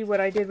see what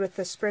I did with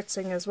the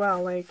spritzing as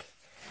well. Like,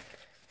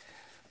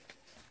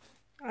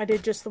 I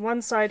did just the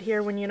one side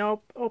here. When you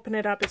open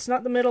it up, it's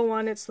not the middle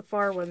one, it's the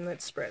far one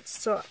that's spritzed.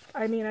 So,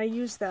 I mean, I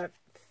use that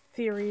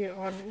theory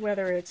on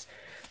whether it's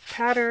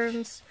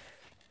patterns,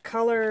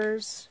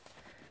 colors,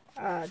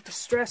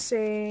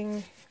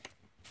 distressing,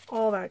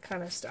 all that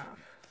kind of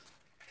stuff.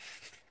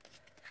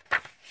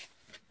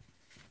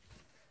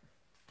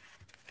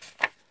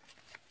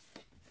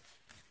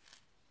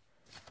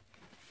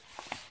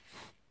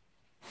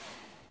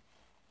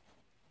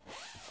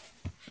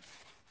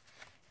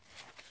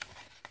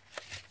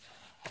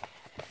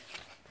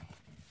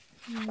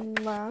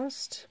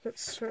 Last, but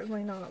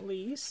certainly not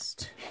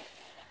least,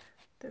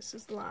 this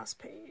is the last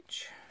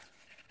page.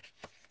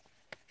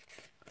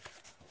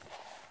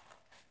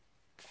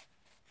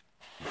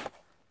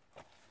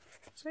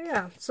 So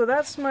yeah, so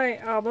that's my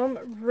album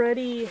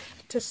ready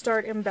to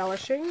start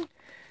embellishing.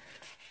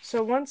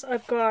 So once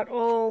I've got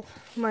all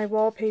my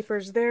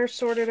wallpapers there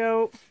sorted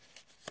out,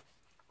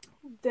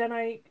 then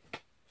I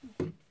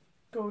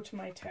go to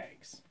my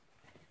tags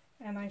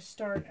and I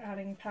start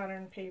adding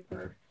pattern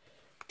paper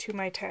to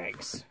my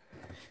tags.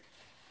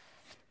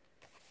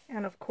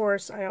 And of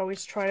course I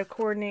always try to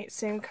coordinate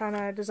same kind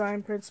of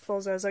design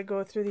principles as I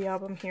go through the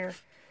album here.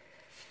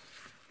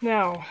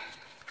 Now,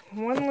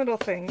 one little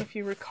thing, if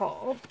you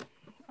recall,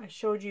 I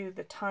showed you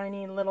the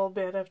tiny little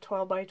bit of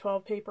 12 by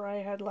 12 paper I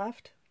had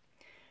left.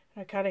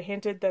 I kind of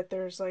hinted that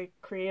there's like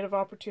creative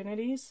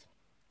opportunities.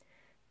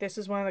 This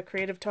is one of the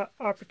creative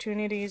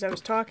opportunities I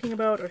was talking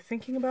about or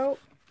thinking about.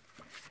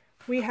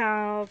 We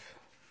have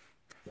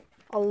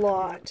a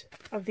lot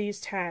of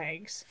these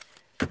tags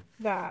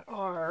that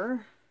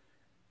are,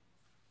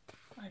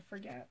 I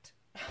forget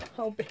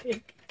how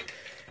big.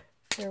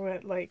 They're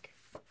what, like,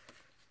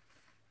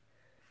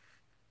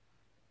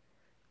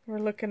 we're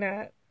looking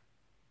at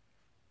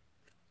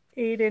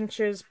 8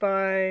 inches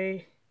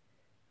by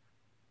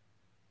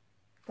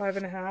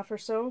 5.5 or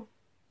so.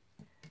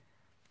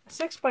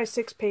 6 by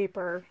 6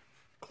 paper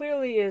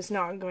clearly is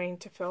not going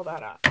to fill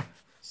that up.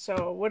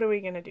 So what are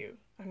we going to do?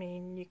 I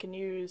mean, you can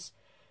use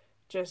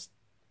just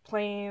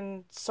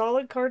plain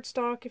solid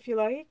cardstock if you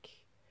like,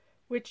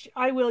 which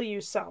I will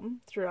use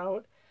some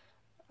throughout.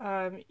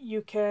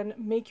 You can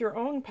make your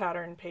own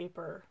pattern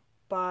paper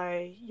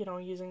by, you know,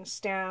 using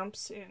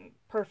stamps and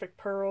perfect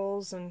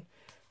pearls and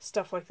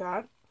stuff like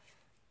that.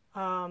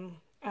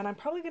 And I'm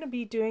probably going to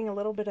be doing a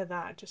little bit of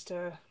that, just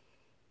a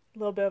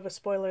little bit of a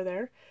spoiler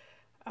there.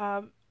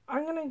 I'm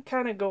going to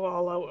kind of go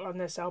all out on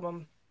this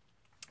album,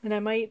 and I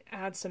might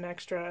add some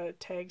extra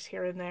tags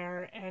here and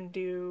there and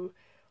do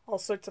all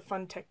sorts of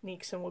fun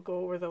techniques, and we'll go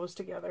over those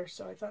together.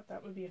 So I thought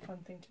that would be a fun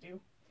thing to do.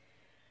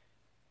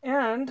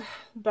 And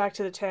back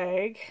to the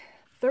tag,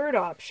 third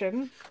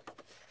option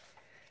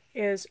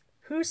is,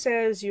 who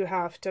says you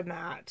have to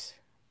mat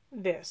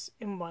this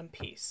in one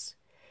piece?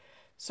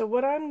 So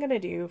what I'm going to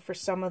do for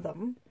some of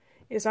them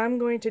is I'm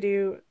going to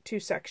do 2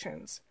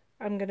 sections.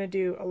 I'm going to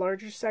do a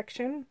larger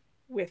section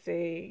with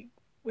the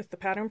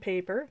pattern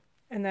paper,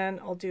 and then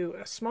I'll do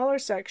a smaller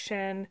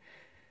section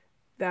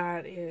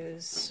that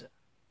is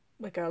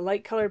like a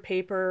light colored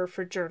paper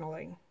for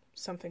journaling,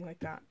 something like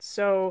that.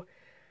 So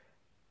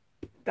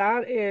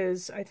that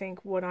is, I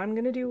think, what I'm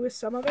going to do with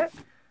some of it.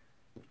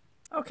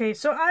 Okay,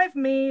 so I've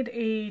made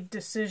a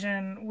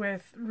decision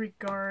with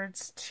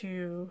regards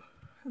to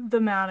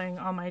the matting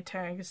on my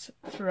tags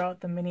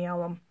throughout the mini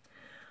album.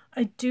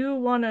 I do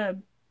want to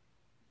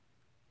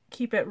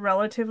keep it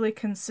relatively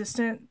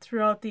consistent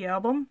throughout the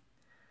album.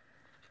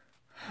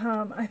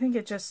 I think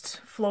it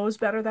just flows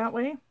better that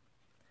way.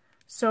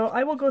 So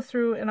I will go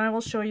through and I will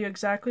show you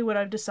exactly what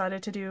I've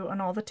decided to do on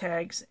all the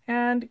tags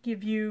and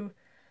give you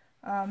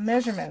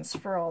measurements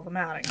for all the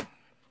matting.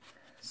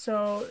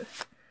 So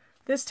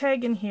this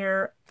tag in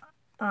here,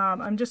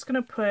 I'm just going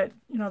to put,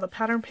 you know, the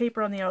pattern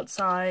paper on the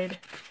outside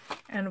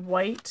and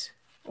white,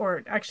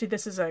 or actually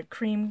this is a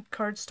cream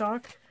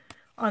cardstock,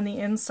 on the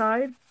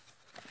inside.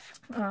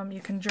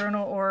 You can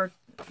journal or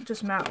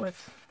just mat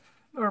with,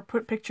 or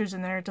put pictures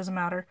in there, it doesn't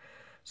matter.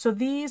 So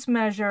these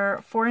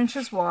measure 4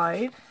 inches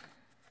wide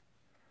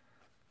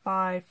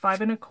by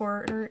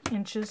 5¼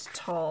 inches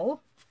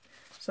tall.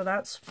 So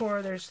that's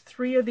there's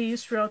 3 of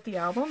these throughout the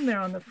album. They're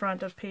on the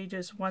front of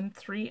pages 1,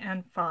 3,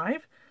 and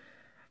 5.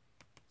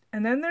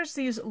 And then there's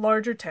these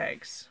larger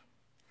tags.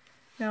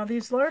 Now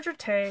these larger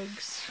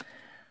tags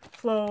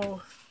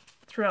flow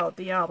throughout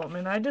the album,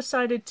 and I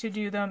decided to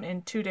do them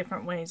in 2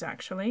 different ways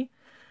actually.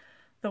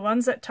 The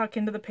ones that tuck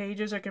into the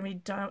pages are going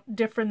to be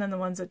different than the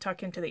ones that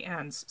tuck into the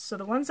ends. So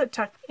the ones that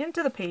tuck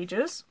into the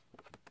pages,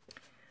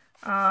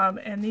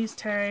 and these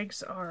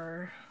tags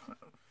are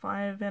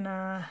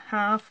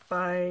 5.5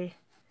 by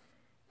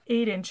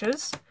 8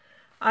 inches.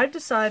 I've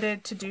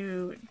decided to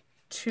do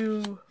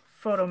 2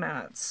 photo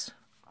mats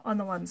on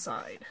the one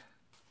side.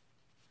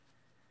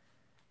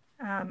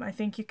 I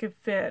think you could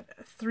fit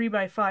 3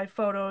 by 5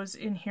 photos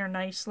in here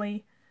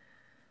nicely.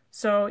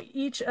 So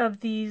each of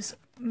these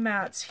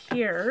mats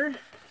here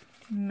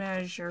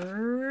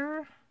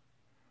measure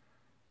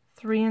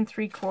 3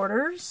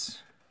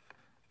 3/4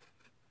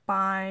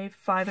 by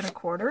 5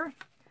 1/4.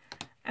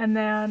 And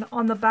then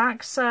on the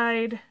back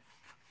side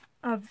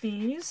of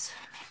these,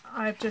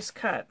 I've just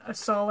cut a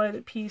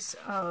solid piece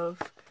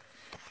of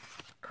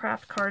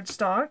craft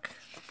cardstock,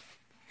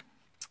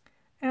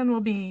 and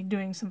we'll be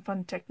doing some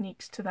fun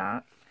techniques to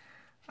that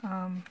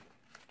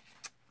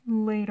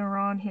later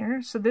on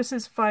here. So this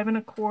is 5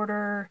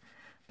 1/4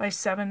 by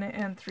 7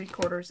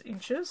 3/4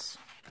 inches.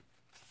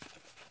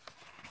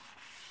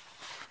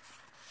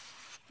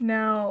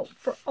 Now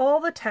for all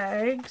the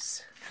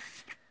tags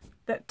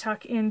that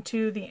tuck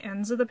into the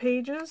ends of the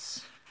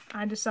pages,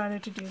 I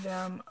decided to do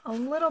them a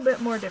little bit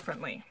more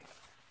differently.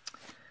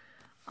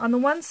 On the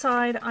one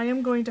side, I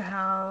am going to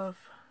have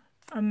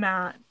a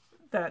mat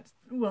that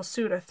will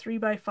suit a 3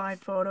 by 5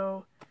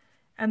 photo,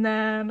 and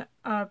then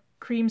a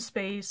cream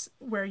space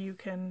where you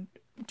can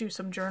do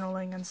some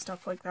journaling and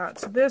stuff like that.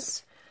 So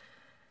this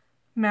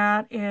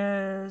mat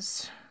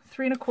is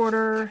 3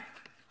 1/4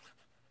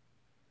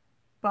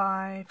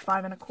 by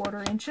 5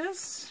 1/4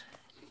 inches.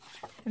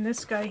 And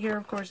this guy here,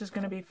 of course, is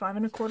going to be 5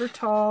 1/4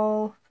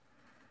 tall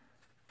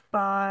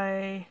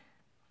by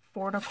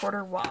 4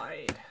 1/4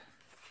 wide.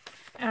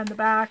 And the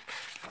back,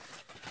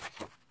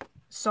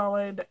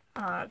 solid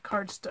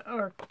craft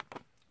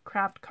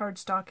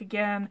cardstock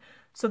again.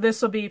 So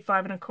this will be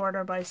 5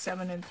 1/4 by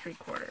 7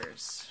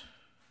 3/4.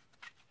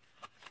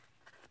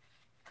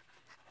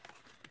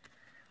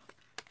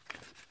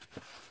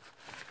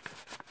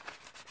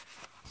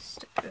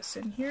 Stick this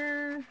in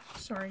here.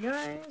 Sorry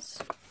guys.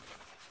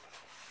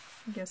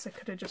 I guess I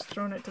could have just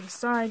thrown it to the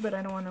side, but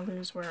I don't want to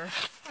lose where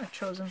I've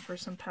chosen for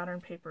some pattern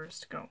papers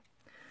to go.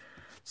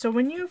 So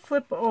when you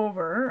flip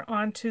over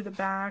onto the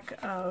back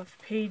of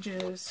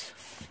pages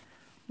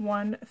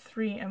 1,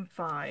 3, and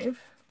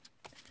 5,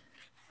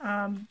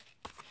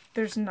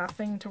 there's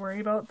nothing to worry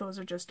about. Those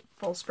are just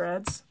full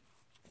spreads.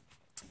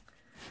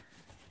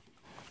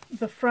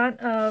 The front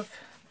of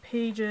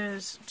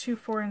pages 2,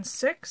 4, and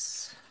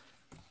 6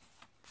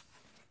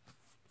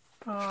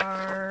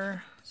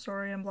 are,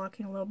 sorry, I'm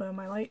blocking a little bit of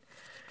my light.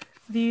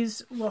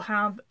 These will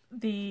have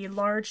the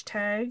large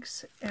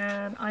tags,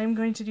 and I'm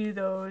going to do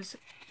those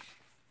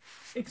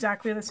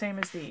exactly the same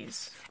as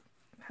these.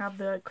 Have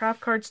the craft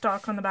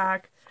cardstock on the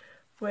back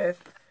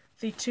with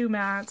the 2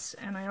 mats,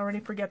 and I already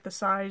forget the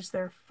size.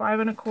 They're 5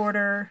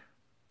 1/4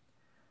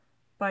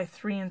 by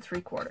 3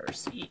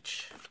 3/4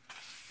 each.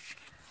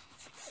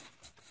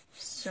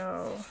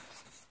 So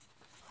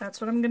that's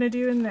what I'm going to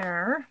do in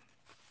there.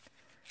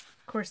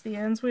 Of course, the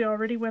ends we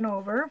already went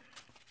over.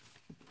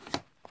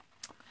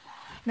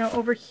 Now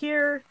over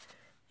here,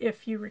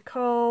 if you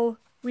recall,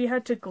 we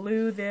had to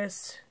glue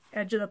this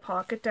edge of the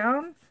pocket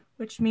down,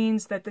 which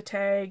means that the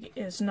tag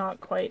is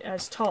not quite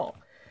as tall.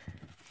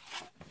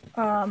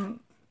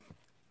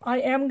 I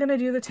am going to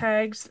do the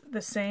tags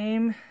the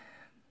same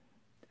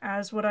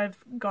as what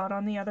I've got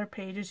on the other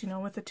pages, you know,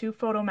 with the 2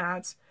 photo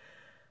mats.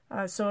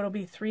 So it'll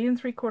be 3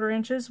 3/4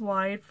 inches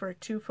wide for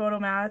 2 photo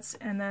mats,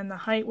 and then the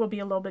height will be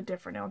a little bit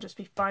different. It'll just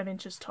be 5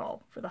 inches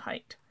tall for the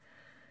height.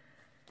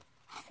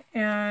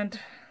 And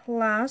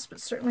last but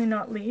certainly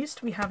not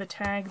least, we have a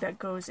tag that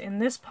goes in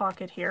this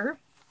pocket here.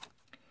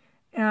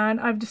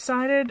 And I've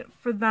decided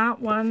for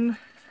that one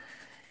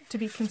to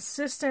be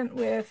consistent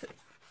with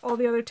all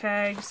the other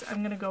tags. I'm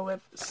going to go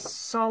with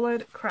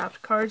solid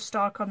craft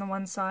cardstock on the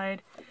one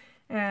side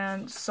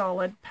and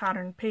solid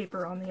pattern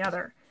paper on the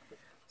other.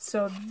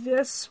 So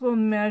this will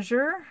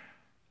measure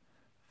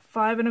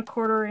 5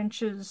 1/4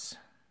 inches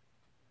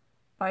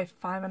by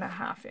 5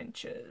 1/2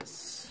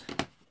 inches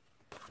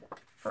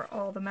for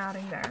all the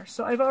matting there.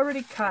 So I've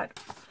already cut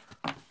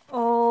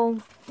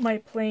all my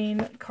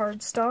plain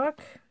cardstock.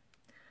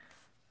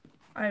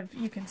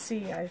 You can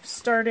see I've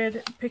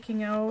started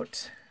picking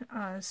out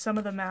some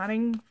of the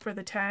matting for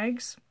the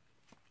tags.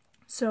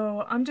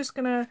 So I'm just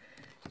gonna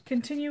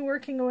continue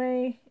working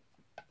away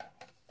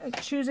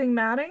at choosing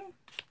matting,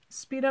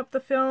 speed up the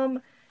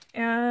film,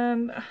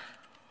 and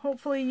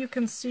hopefully you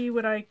can see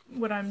what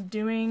I'm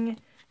doing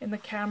in the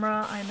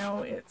camera. I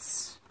know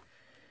it's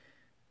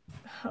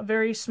a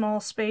very small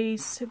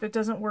space. If it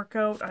doesn't work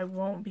out, I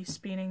won't be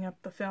speeding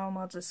up the film.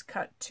 I'll just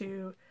cut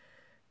to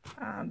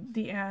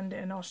the end,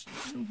 and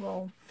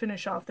we'll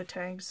finish off the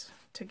tags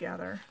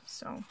together.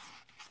 So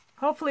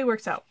hopefully it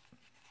works out.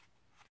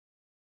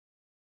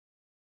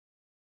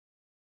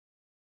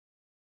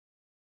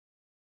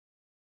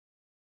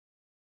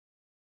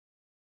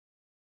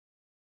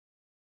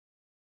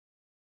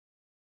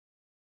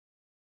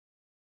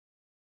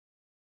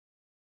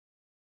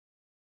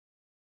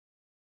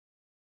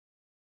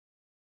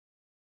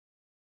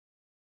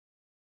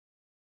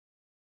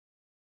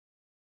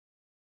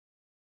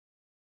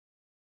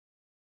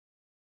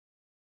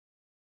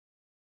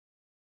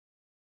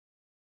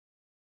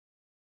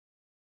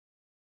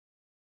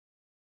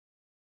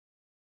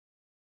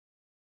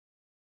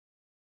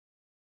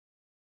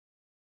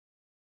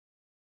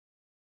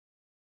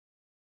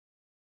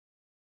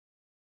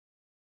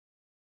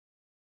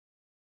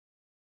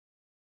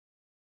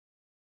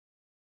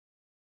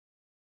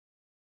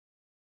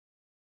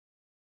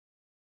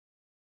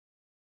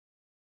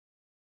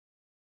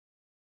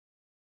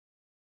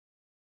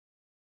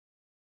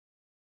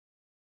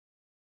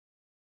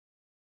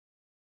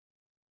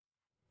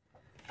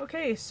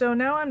 Okay, so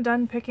now I'm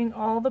done picking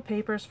all the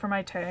papers for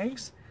my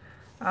tags.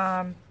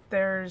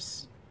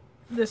 This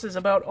is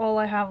about all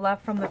I have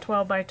left from the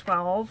 12 by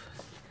 12,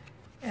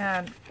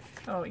 and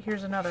oh,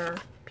 here's another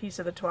piece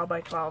of the 12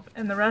 by 12,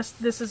 and the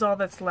rest, this is all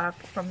that's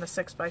left from the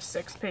 6 by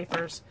 6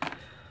 papers.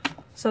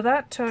 So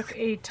that took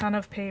a ton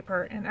of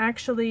paper, and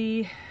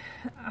actually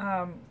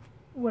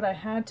what I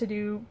had to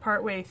do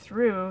partway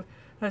through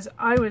was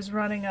I was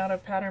running out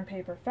of pattern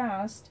paper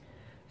fast,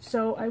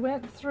 so I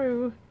went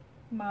through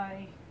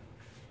my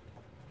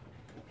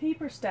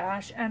paper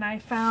stash and I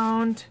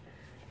found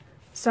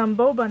some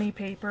BoBunny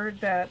paper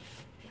that,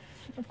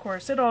 of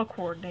course, it all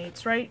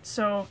coordinates, right?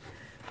 So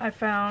I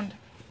found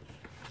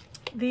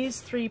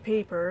these 3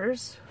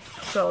 papers,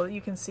 so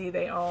you can see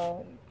they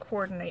all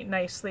coordinate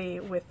nicely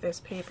with this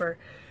paper.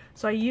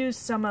 So I used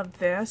some of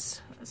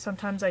this.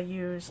 Sometimes I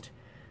used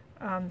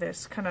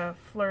this kind of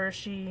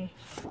flourishy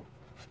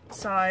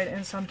side,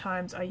 and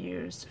sometimes I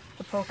used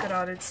the polka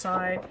dotted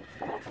side,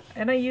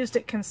 and I used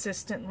it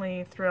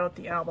consistently throughout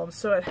the album,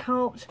 so it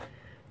helped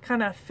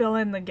kind of fill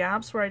in the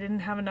gaps where I didn't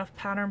have enough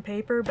pattern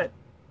paper, but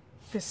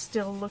this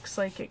still looks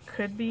like it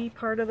could be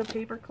part of the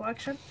paper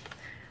collection.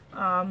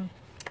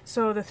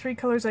 So the 3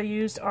 colors I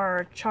used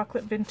are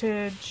chocolate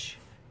vintage,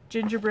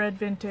 gingerbread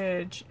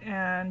vintage,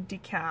 and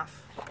decaf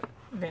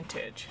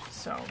vintage,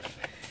 so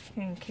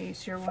in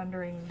case you're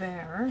wondering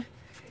there.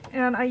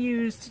 And I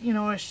used, you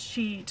know, a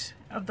sheet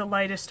of the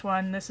lightest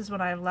one. This is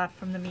what I have left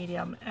from the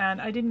medium,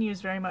 and I didn't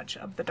use very much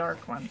of the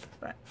dark one,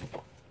 but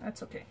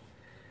that's okay.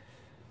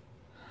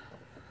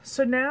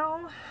 So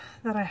now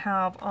that I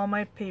have all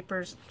my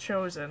papers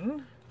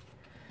chosen,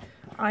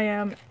 I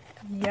am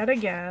yet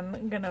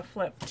again gonna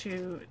flip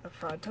to the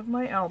front of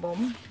my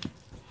album,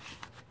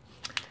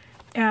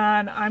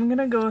 and I'm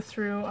gonna go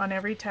through on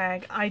every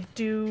tag. I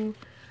do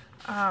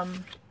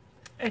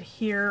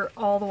adhere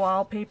all the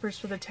wallpapers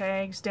for the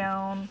tags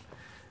down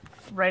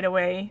right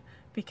away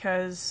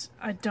because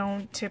I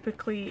don't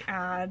typically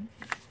add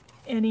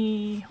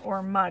any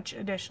or much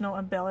additional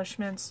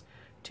embellishments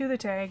to the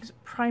tags,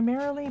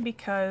 primarily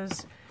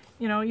because,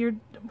 you know, you're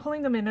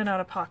pulling them in and out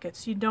of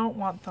pockets. You don't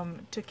want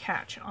them to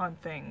catch on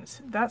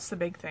things. That's the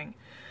big thing.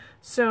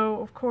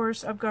 So of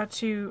course I've got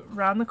to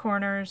round the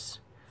corners,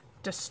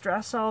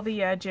 distress all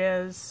the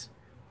edges,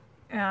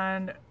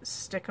 and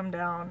stick them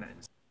down.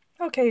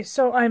 Okay,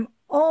 so I'm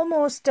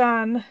almost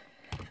done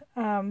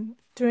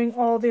doing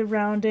all the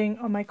rounding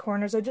on my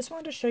corners. I just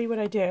wanted to show you what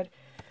I did.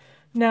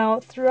 Now,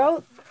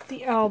 throughout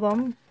the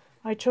album,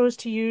 I chose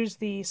to use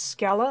the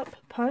scallop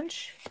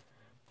punch,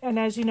 and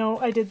as you know,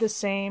 I did the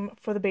same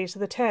for the base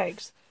of the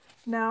tags.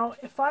 Now,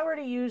 if I were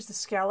to use the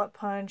scallop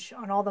punch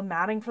on all the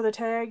matting for the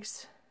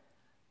tags,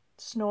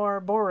 snore,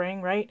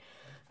 boring, right?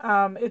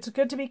 It's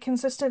good to be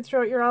consistent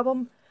throughout your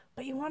album,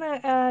 but you want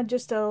to add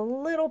just a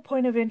little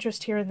point of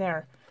interest here and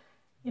there.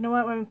 You know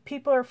what, when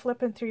people are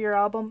flipping through your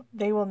album,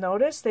 they will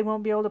notice. They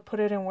won't be able to put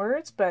it in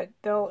words, but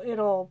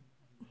it'll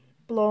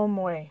blow them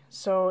away.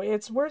 So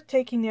it's worth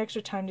taking the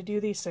extra time to do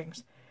these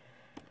things.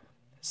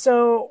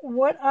 So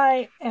what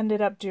I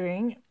ended up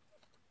doing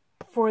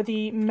for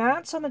the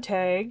mats on the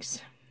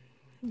tags,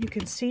 you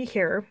can see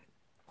here,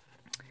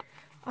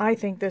 I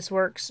think this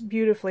works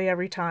beautifully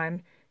every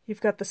time.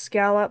 You've got the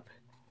scallop,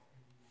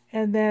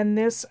 and then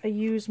this, I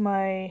use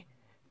my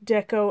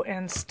deco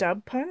and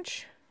stub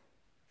punch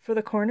for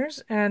the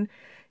corners, and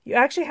you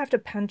actually have to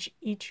punch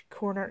each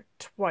corner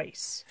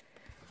twice.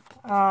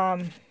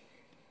 I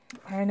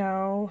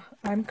know,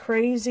 I'm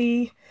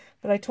crazy,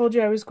 but I told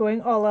you I was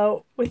going all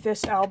out with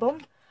this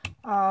album.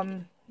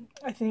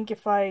 I think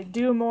if I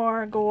do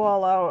more, go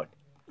all out,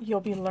 you'll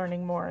be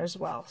learning more as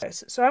well.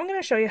 So I'm going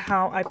to show you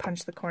how I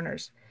punch the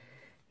corners.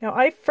 Now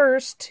I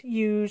first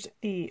use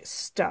the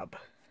stub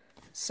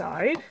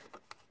side,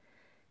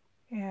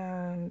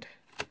 and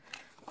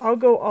I'll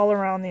go all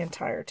around the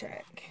entire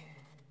tag.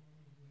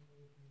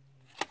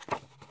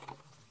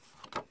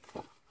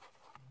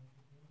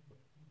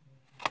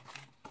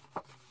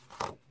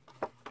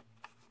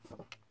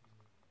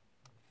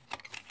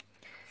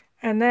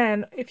 And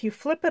then if you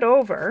flip it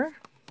over,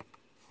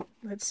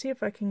 let's see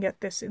if I can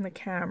get this in the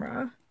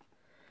camera.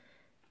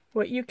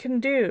 What you can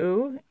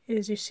do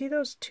is, you see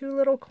those 2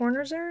 little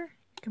corners there?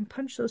 You can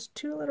punch those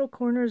 2 little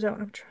corners out.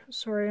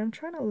 I'm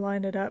trying to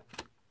line it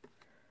up.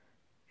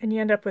 And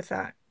you end up with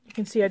that. You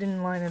can see I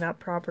didn't line it up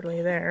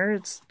properly there.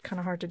 It's kind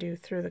of hard to do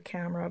through the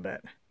camera,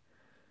 but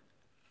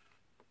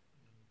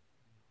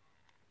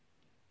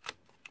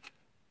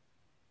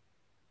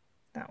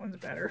that one's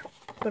better.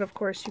 But of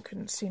course you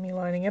couldn't see me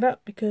lining it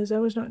up because I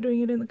was not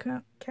doing it in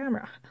the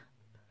camera.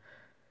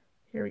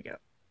 Here we go.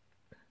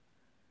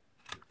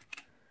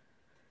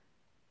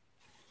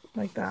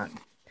 Like that.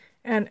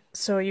 And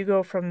so you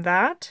go from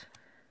that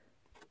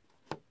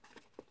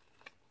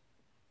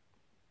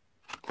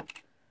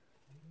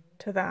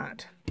to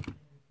that.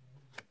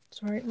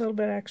 Sorry, a little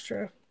bit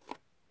extra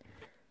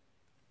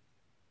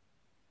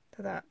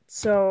to that.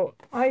 So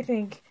I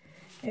think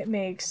it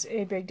makes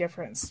a big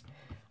difference.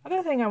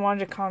 Other thing I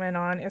wanted to comment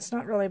on, it's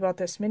not really about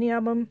this mini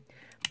album,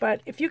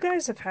 but if you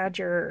guys have had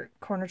your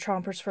corner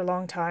chompers for a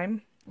long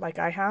time, like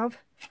I have,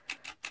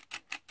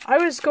 I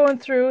was going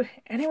through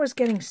and it was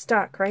getting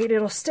stuck, right?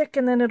 It'll stick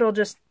and then it'll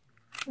just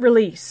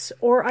release,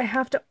 or I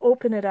have to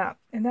open it up,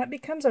 and that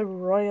becomes a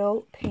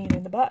royal pain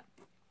in the butt.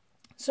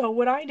 So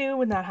what I do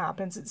when that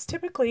happens, it's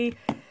typically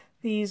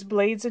these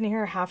blades in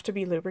here have to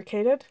be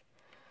lubricated.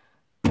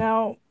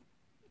 Now,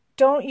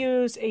 don't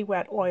use a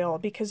wet oil,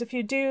 because if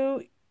you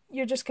do,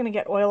 you're just going to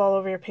get oil all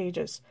over your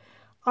pages.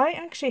 I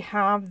actually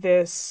have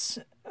this,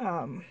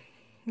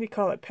 we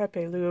call it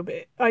Pepe Lube.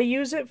 I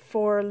use it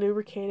for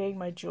lubricating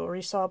my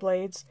jewelry saw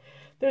blades.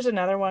 There's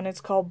another one,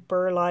 it's called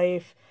Burr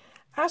Life.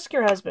 Ask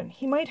your husband,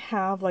 he might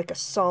have like a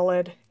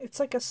solid, it's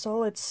like a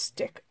solid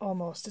stick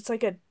almost. It's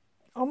like a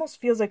almost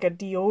feels like a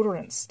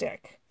deodorant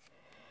stick.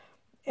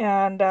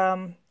 And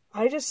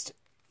I just,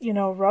 you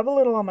know, rub a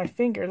little on my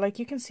finger. Like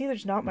you can see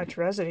there's not much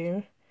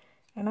residue.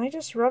 And I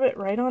just rub it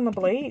right on the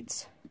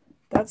blades.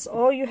 That's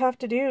all you have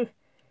to do.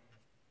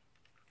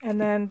 And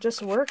then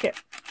just work it.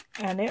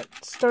 And it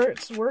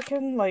starts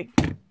working like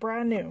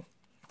brand new.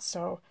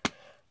 So,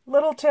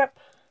 little tip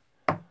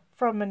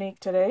from Monique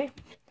today.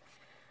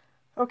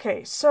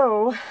 Okay,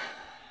 so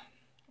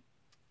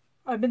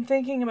I've been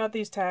thinking about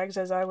these tags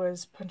as I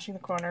was punching the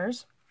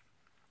corners.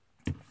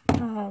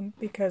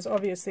 Because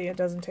obviously it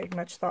doesn't take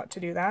much thought to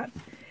do that.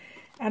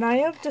 And I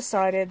have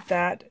decided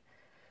that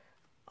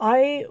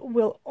I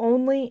will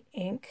only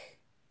ink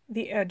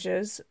the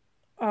edges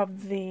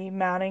of the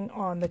matting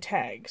on the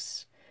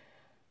tags.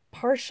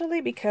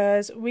 Partially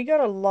because we got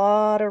a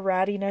lot of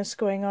rattiness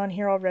going on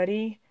here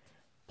already.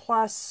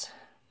 Plus,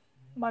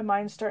 my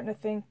mind's starting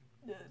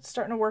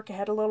to work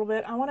ahead a little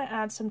bit. I want to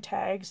add some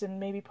tags and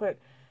maybe put,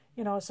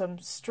 you know, some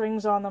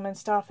strings on them and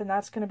stuff, and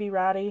that's going to be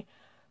ratty.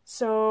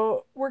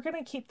 So we're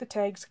going to keep the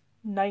tags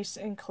nice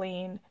and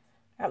clean.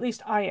 At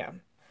least I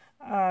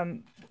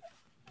am.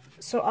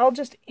 So I'll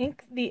just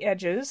ink the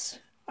edges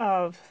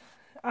of,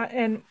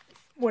 and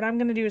what I'm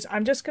going to do is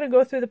I'm just going to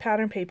go through the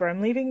pattern paper.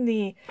 I'm leaving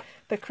the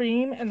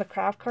cream and the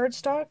craft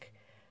cardstock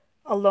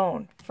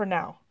alone for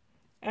now.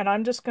 And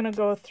I'm just going to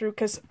go through,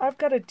 because I've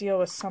got to deal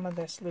with some of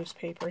this loose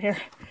paper here.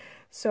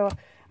 So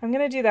I'm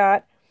going to do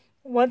that.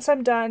 Once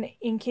I'm done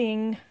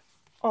inking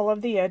all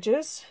of the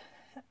edges,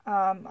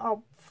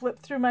 I'll flip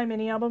through my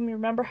mini album. You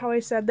remember how I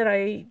said that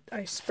I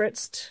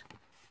spritzed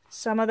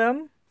some of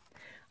them?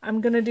 I'm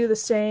going to do the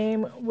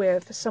same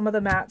with some of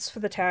the mats for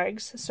the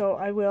tags. So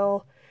I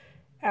will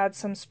add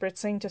some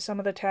spritzing to some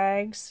of the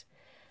tags.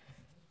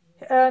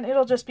 And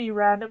it'll just be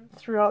random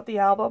throughout the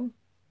album.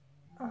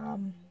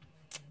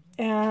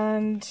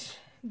 And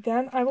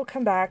then I will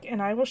come back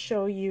and I will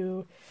show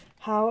you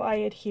how I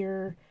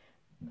adhere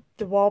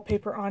the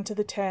wallpaper onto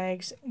the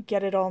tags,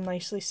 get it all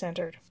nicely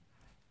centered.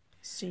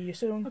 See you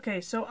soon.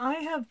 Okay, so I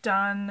have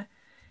done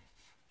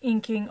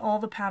inking all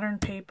the pattern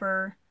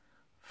paper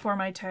for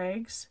my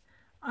tags.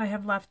 I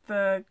have left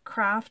the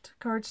craft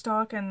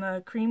cardstock and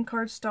the cream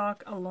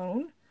cardstock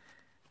alone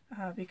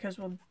because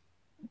we'll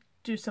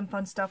do some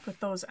fun stuff with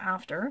those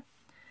after.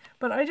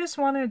 But I just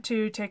wanted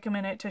to take a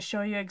minute to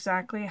show you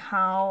exactly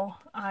how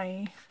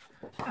I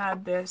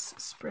add this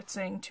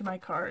spritzing to my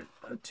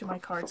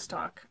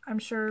cardstock. I'm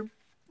sure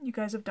you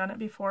guys have done it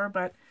before,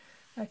 but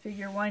I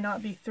figure why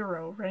not be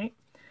thorough, right?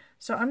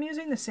 So I'm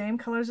using the same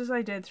colors as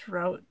I did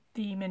throughout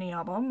the mini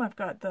album. I've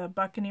got the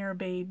Buccaneer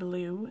Bay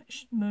Blue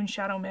Moon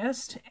Shadow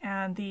Mist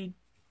and the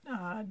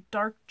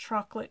Dark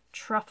Chocolate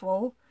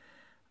Truffle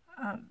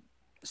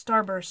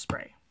Starburst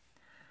Spray.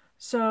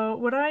 So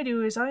what I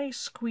do is I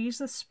squeeze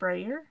the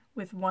sprayer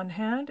with one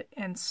hand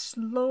and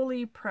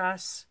slowly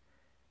press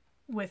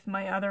with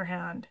my other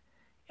hand.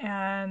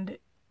 And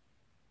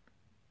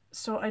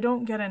so I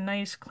don't get a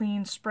nice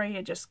clean spray.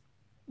 It just,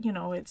 you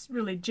know, it's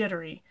really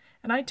jittery.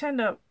 And I tend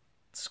to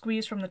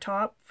squeeze from the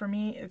top. For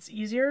me, it's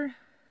easier.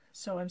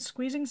 So I'm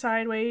squeezing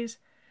sideways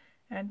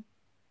and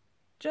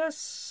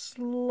just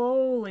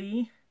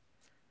slowly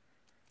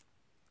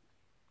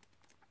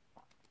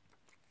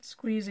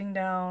squeezing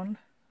down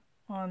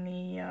on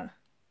the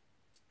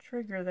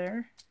trigger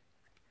there.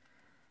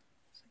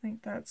 So I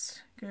think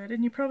that's good.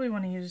 And you probably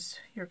want to use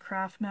your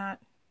craft mat,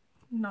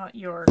 not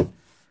your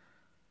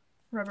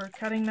rubber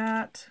cutting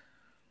mat.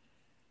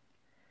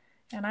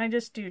 And I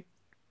just do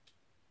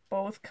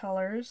both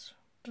colors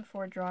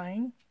before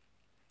drying.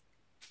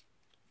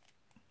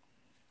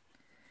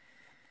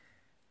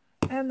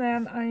 And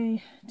then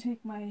I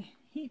take my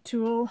heat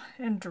tool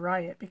and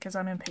dry it because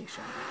I'm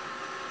impatient.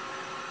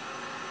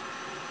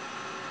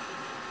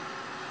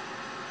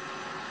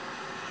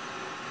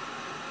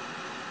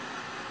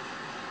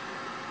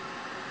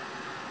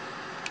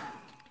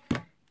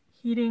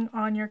 Heating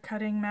on your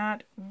cutting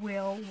mat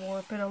will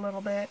warp it a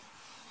little bit.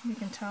 You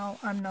can tell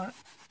I'm not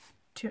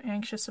too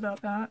anxious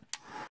about that.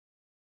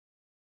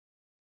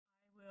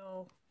 I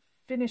will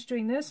finish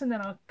doing this and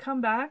then I'll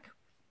come back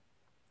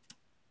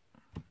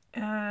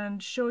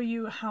and show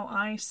you how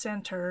I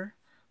center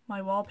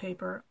my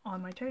wallpaper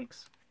on my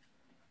tags.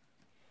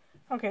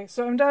 Okay,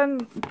 so I'm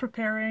done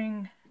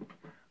preparing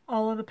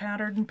all of the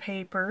pattern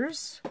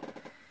papers.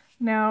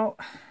 Now,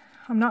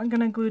 I'm not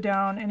going to glue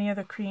down any of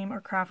the cream or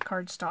craft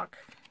cardstock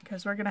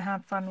because we're going to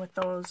have fun with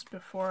those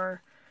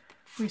before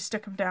we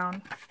stick them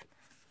down.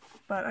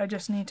 But I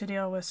just need to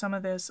deal with some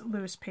of this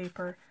loose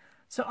paper.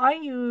 So I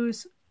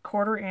use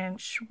 1/4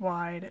 inch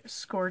wide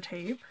score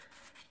tape.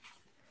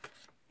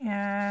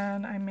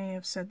 And I may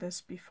have said this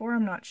before,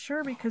 I'm not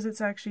sure because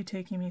it's actually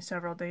taking me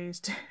several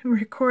days to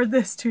record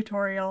this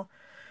tutorial.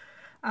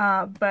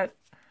 But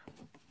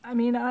I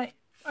mean, I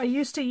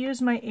used to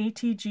use my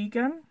ATG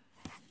gun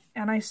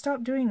and I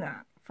stopped doing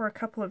that for a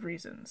couple of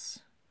reasons.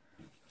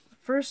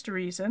 First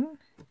reason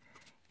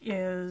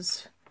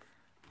is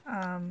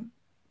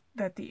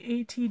that the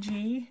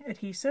ATG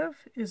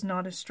adhesive is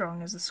not as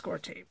strong as the score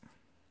tape.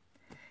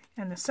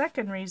 And the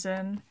second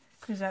reason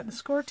is that the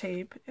score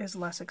tape is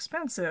less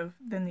expensive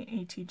than the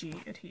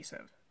ATG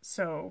adhesive.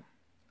 So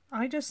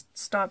I just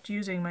stopped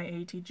using my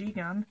ATG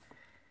gun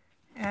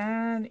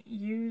and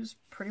use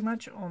pretty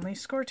much only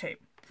score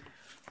tape.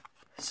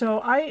 So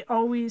I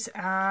always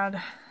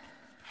add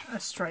a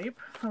stripe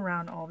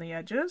around all the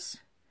edges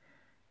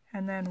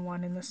and then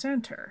one in the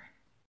center.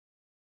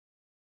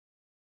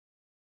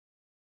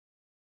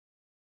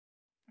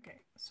 Okay,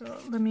 so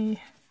let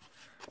me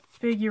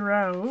figure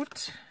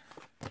out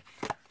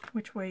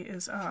which way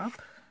is up.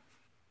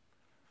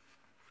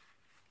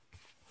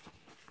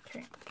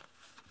 Okay.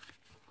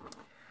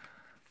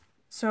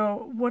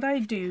 So what I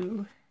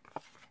do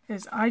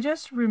is I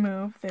just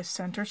remove this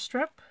center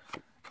strip,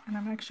 and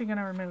I'm actually going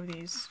to remove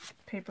these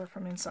paper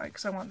from inside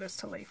because I want this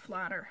to lay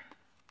flatter.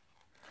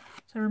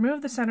 So I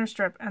remove the center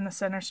strip and the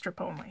center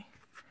strip only,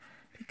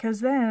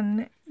 because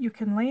then you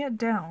can lay it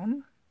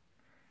down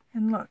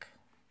and look,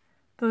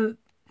 the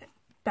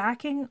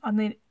backing on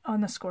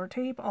the score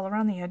tape all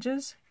around the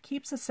edges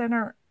keeps the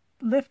center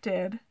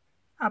lifted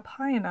up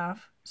high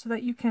enough so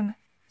that you can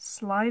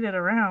slide it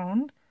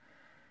around.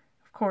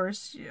 Of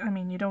course, I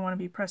mean, you don't want to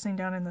be pressing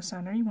down in the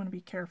center, you want to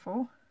be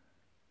careful.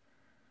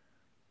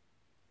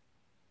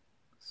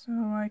 So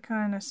I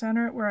kind of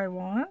center it where I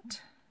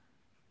want.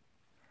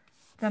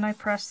 Then I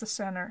press the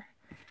center.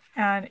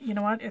 And you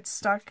know what? It's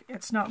stuck.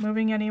 It's not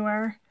moving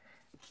anywhere.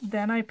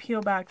 Then I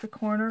peel back the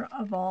corner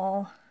of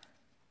all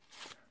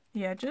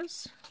the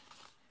edges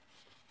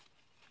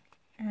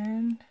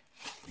and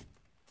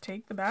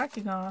take the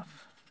backing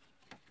off.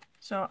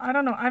 So I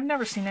don't know. I've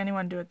never seen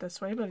anyone do it this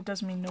way, but it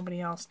doesn't mean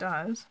nobody else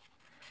does.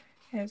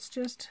 It's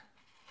just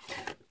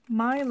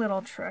my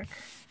little trick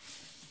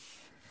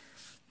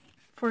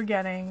for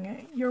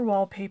getting your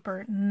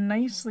wallpaper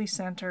nicely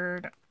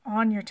centered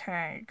on your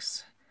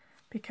tags,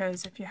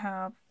 because if you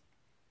have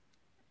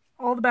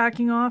all the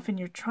backing off and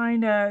you're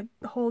trying to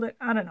hold it,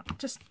 I don't know,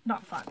 just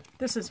not fun.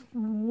 This is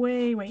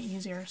way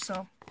easier.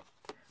 So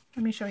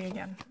let me show you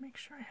again, make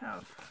sure I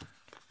have.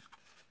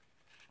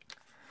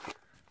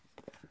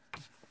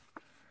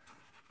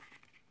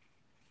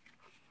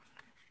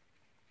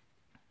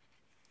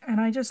 And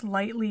I just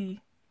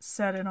lightly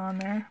set it on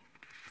there.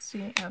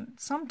 See, and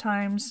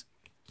sometimes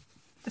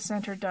the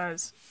center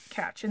does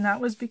catch, and that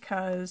was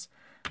because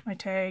my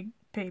tag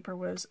paper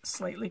was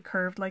slightly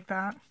curved like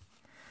that.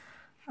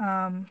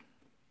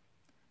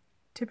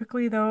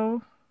 Typically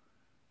though,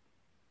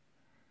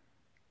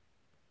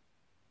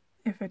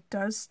 if it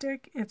does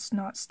stick, it's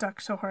not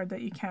stuck so hard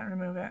that you can't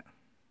remove it.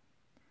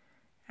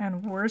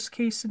 And worst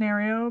case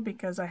scenario,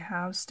 because I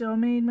have still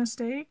made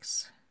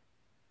mistakes,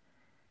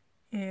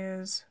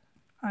 is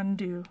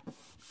undo.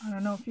 I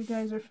don't know if you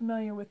guys are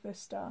familiar with this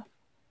stuff.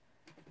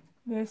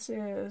 This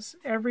is,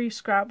 every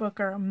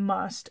scrapbooker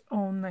must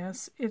own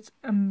this. It's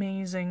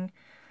amazing.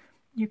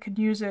 You could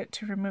use it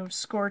to remove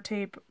score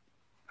tape.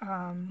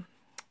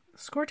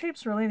 Score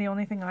tape's really the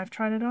only thing I've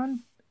tried it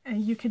on.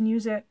 And you can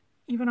use it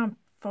even on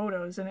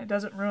photos and it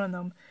doesn't ruin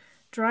them.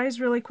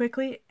 Dries really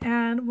quickly,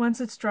 and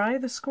once it's dry,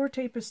 the score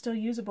tape is still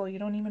usable. You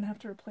don't even have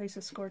to replace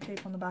the score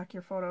tape on the back of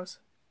your photos.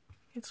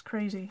 It's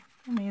crazy.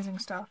 Amazing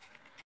stuff.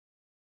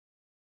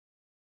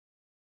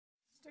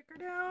 Sticker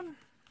down.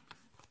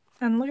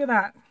 And look at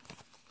that.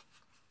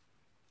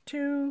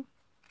 Two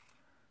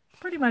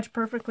pretty much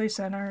perfectly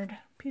centered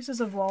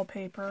pieces of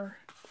wallpaper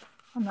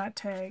on that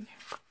tag.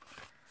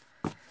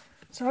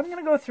 So I'm going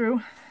to go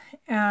through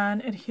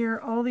and adhere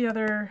all the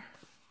other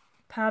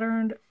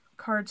patterned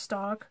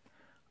cardstock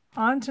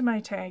onto my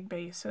tag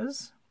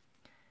bases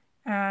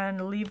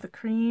and leave the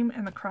cream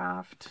and the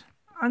craft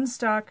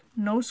unstuck,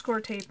 no score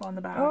tape on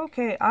the back.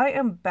 Okay, I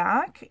am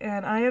back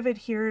and I have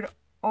adhered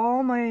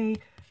all my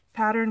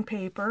pattern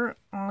paper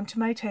onto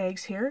my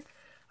tags here.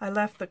 I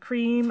left the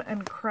cream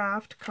and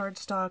craft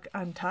cardstock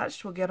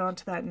untouched. We'll get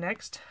onto that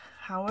next.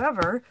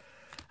 However,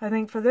 I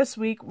think for this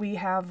week we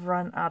have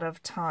run out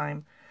of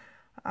time.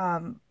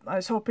 I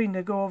was hoping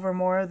to go over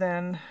more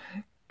than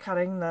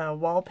cutting the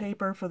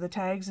wallpaper for the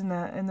tags in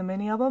the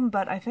mini album,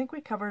 but I think we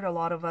covered a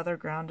lot of other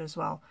ground as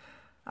well.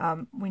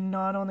 We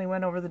not only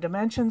went over the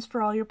dimensions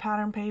for all your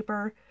pattern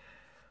paper,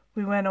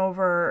 we went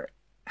over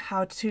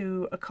how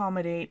to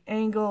accommodate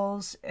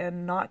angles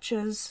and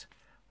notches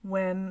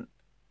when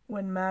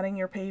matting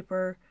your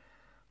paper.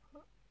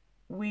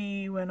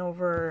 We went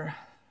over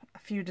a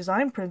few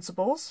design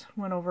principles,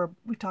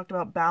 we talked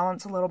about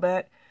balance a little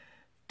bit,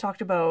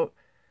 talked about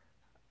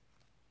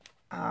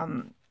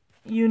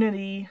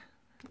unity,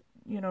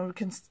 you know,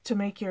 to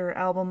make your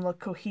album look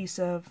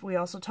cohesive. We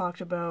also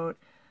talked about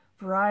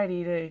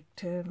variety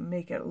to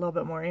make it a little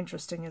bit more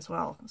interesting as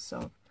well.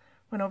 So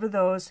went over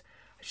those.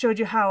 I showed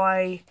you how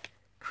I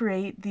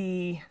create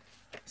the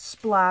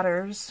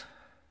splatters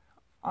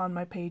on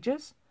my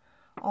pages.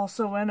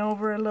 Also went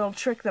over a little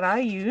trick that I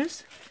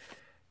use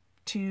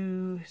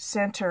to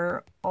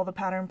center all the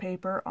pattern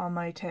paper on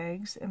my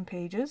tags and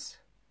pages.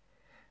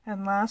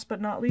 And last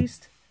but not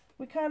least,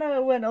 we kind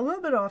of went a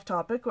little bit off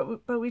topic,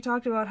 but we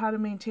talked about how to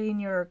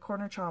maintain your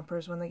corner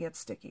chompers when they get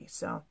sticky.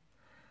 So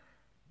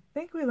I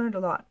think we learned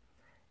a lot.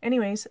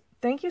 Anyways,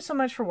 thank you so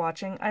much for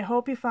watching. I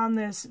hope you found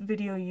this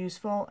video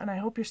useful, and I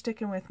hope you're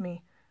sticking with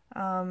me.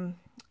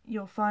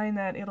 You'll find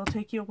that it'll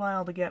take you a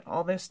while to get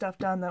all this stuff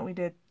done that we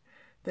did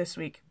this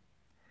week.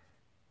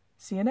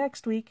 See you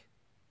next week.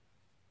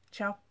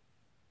 Ciao.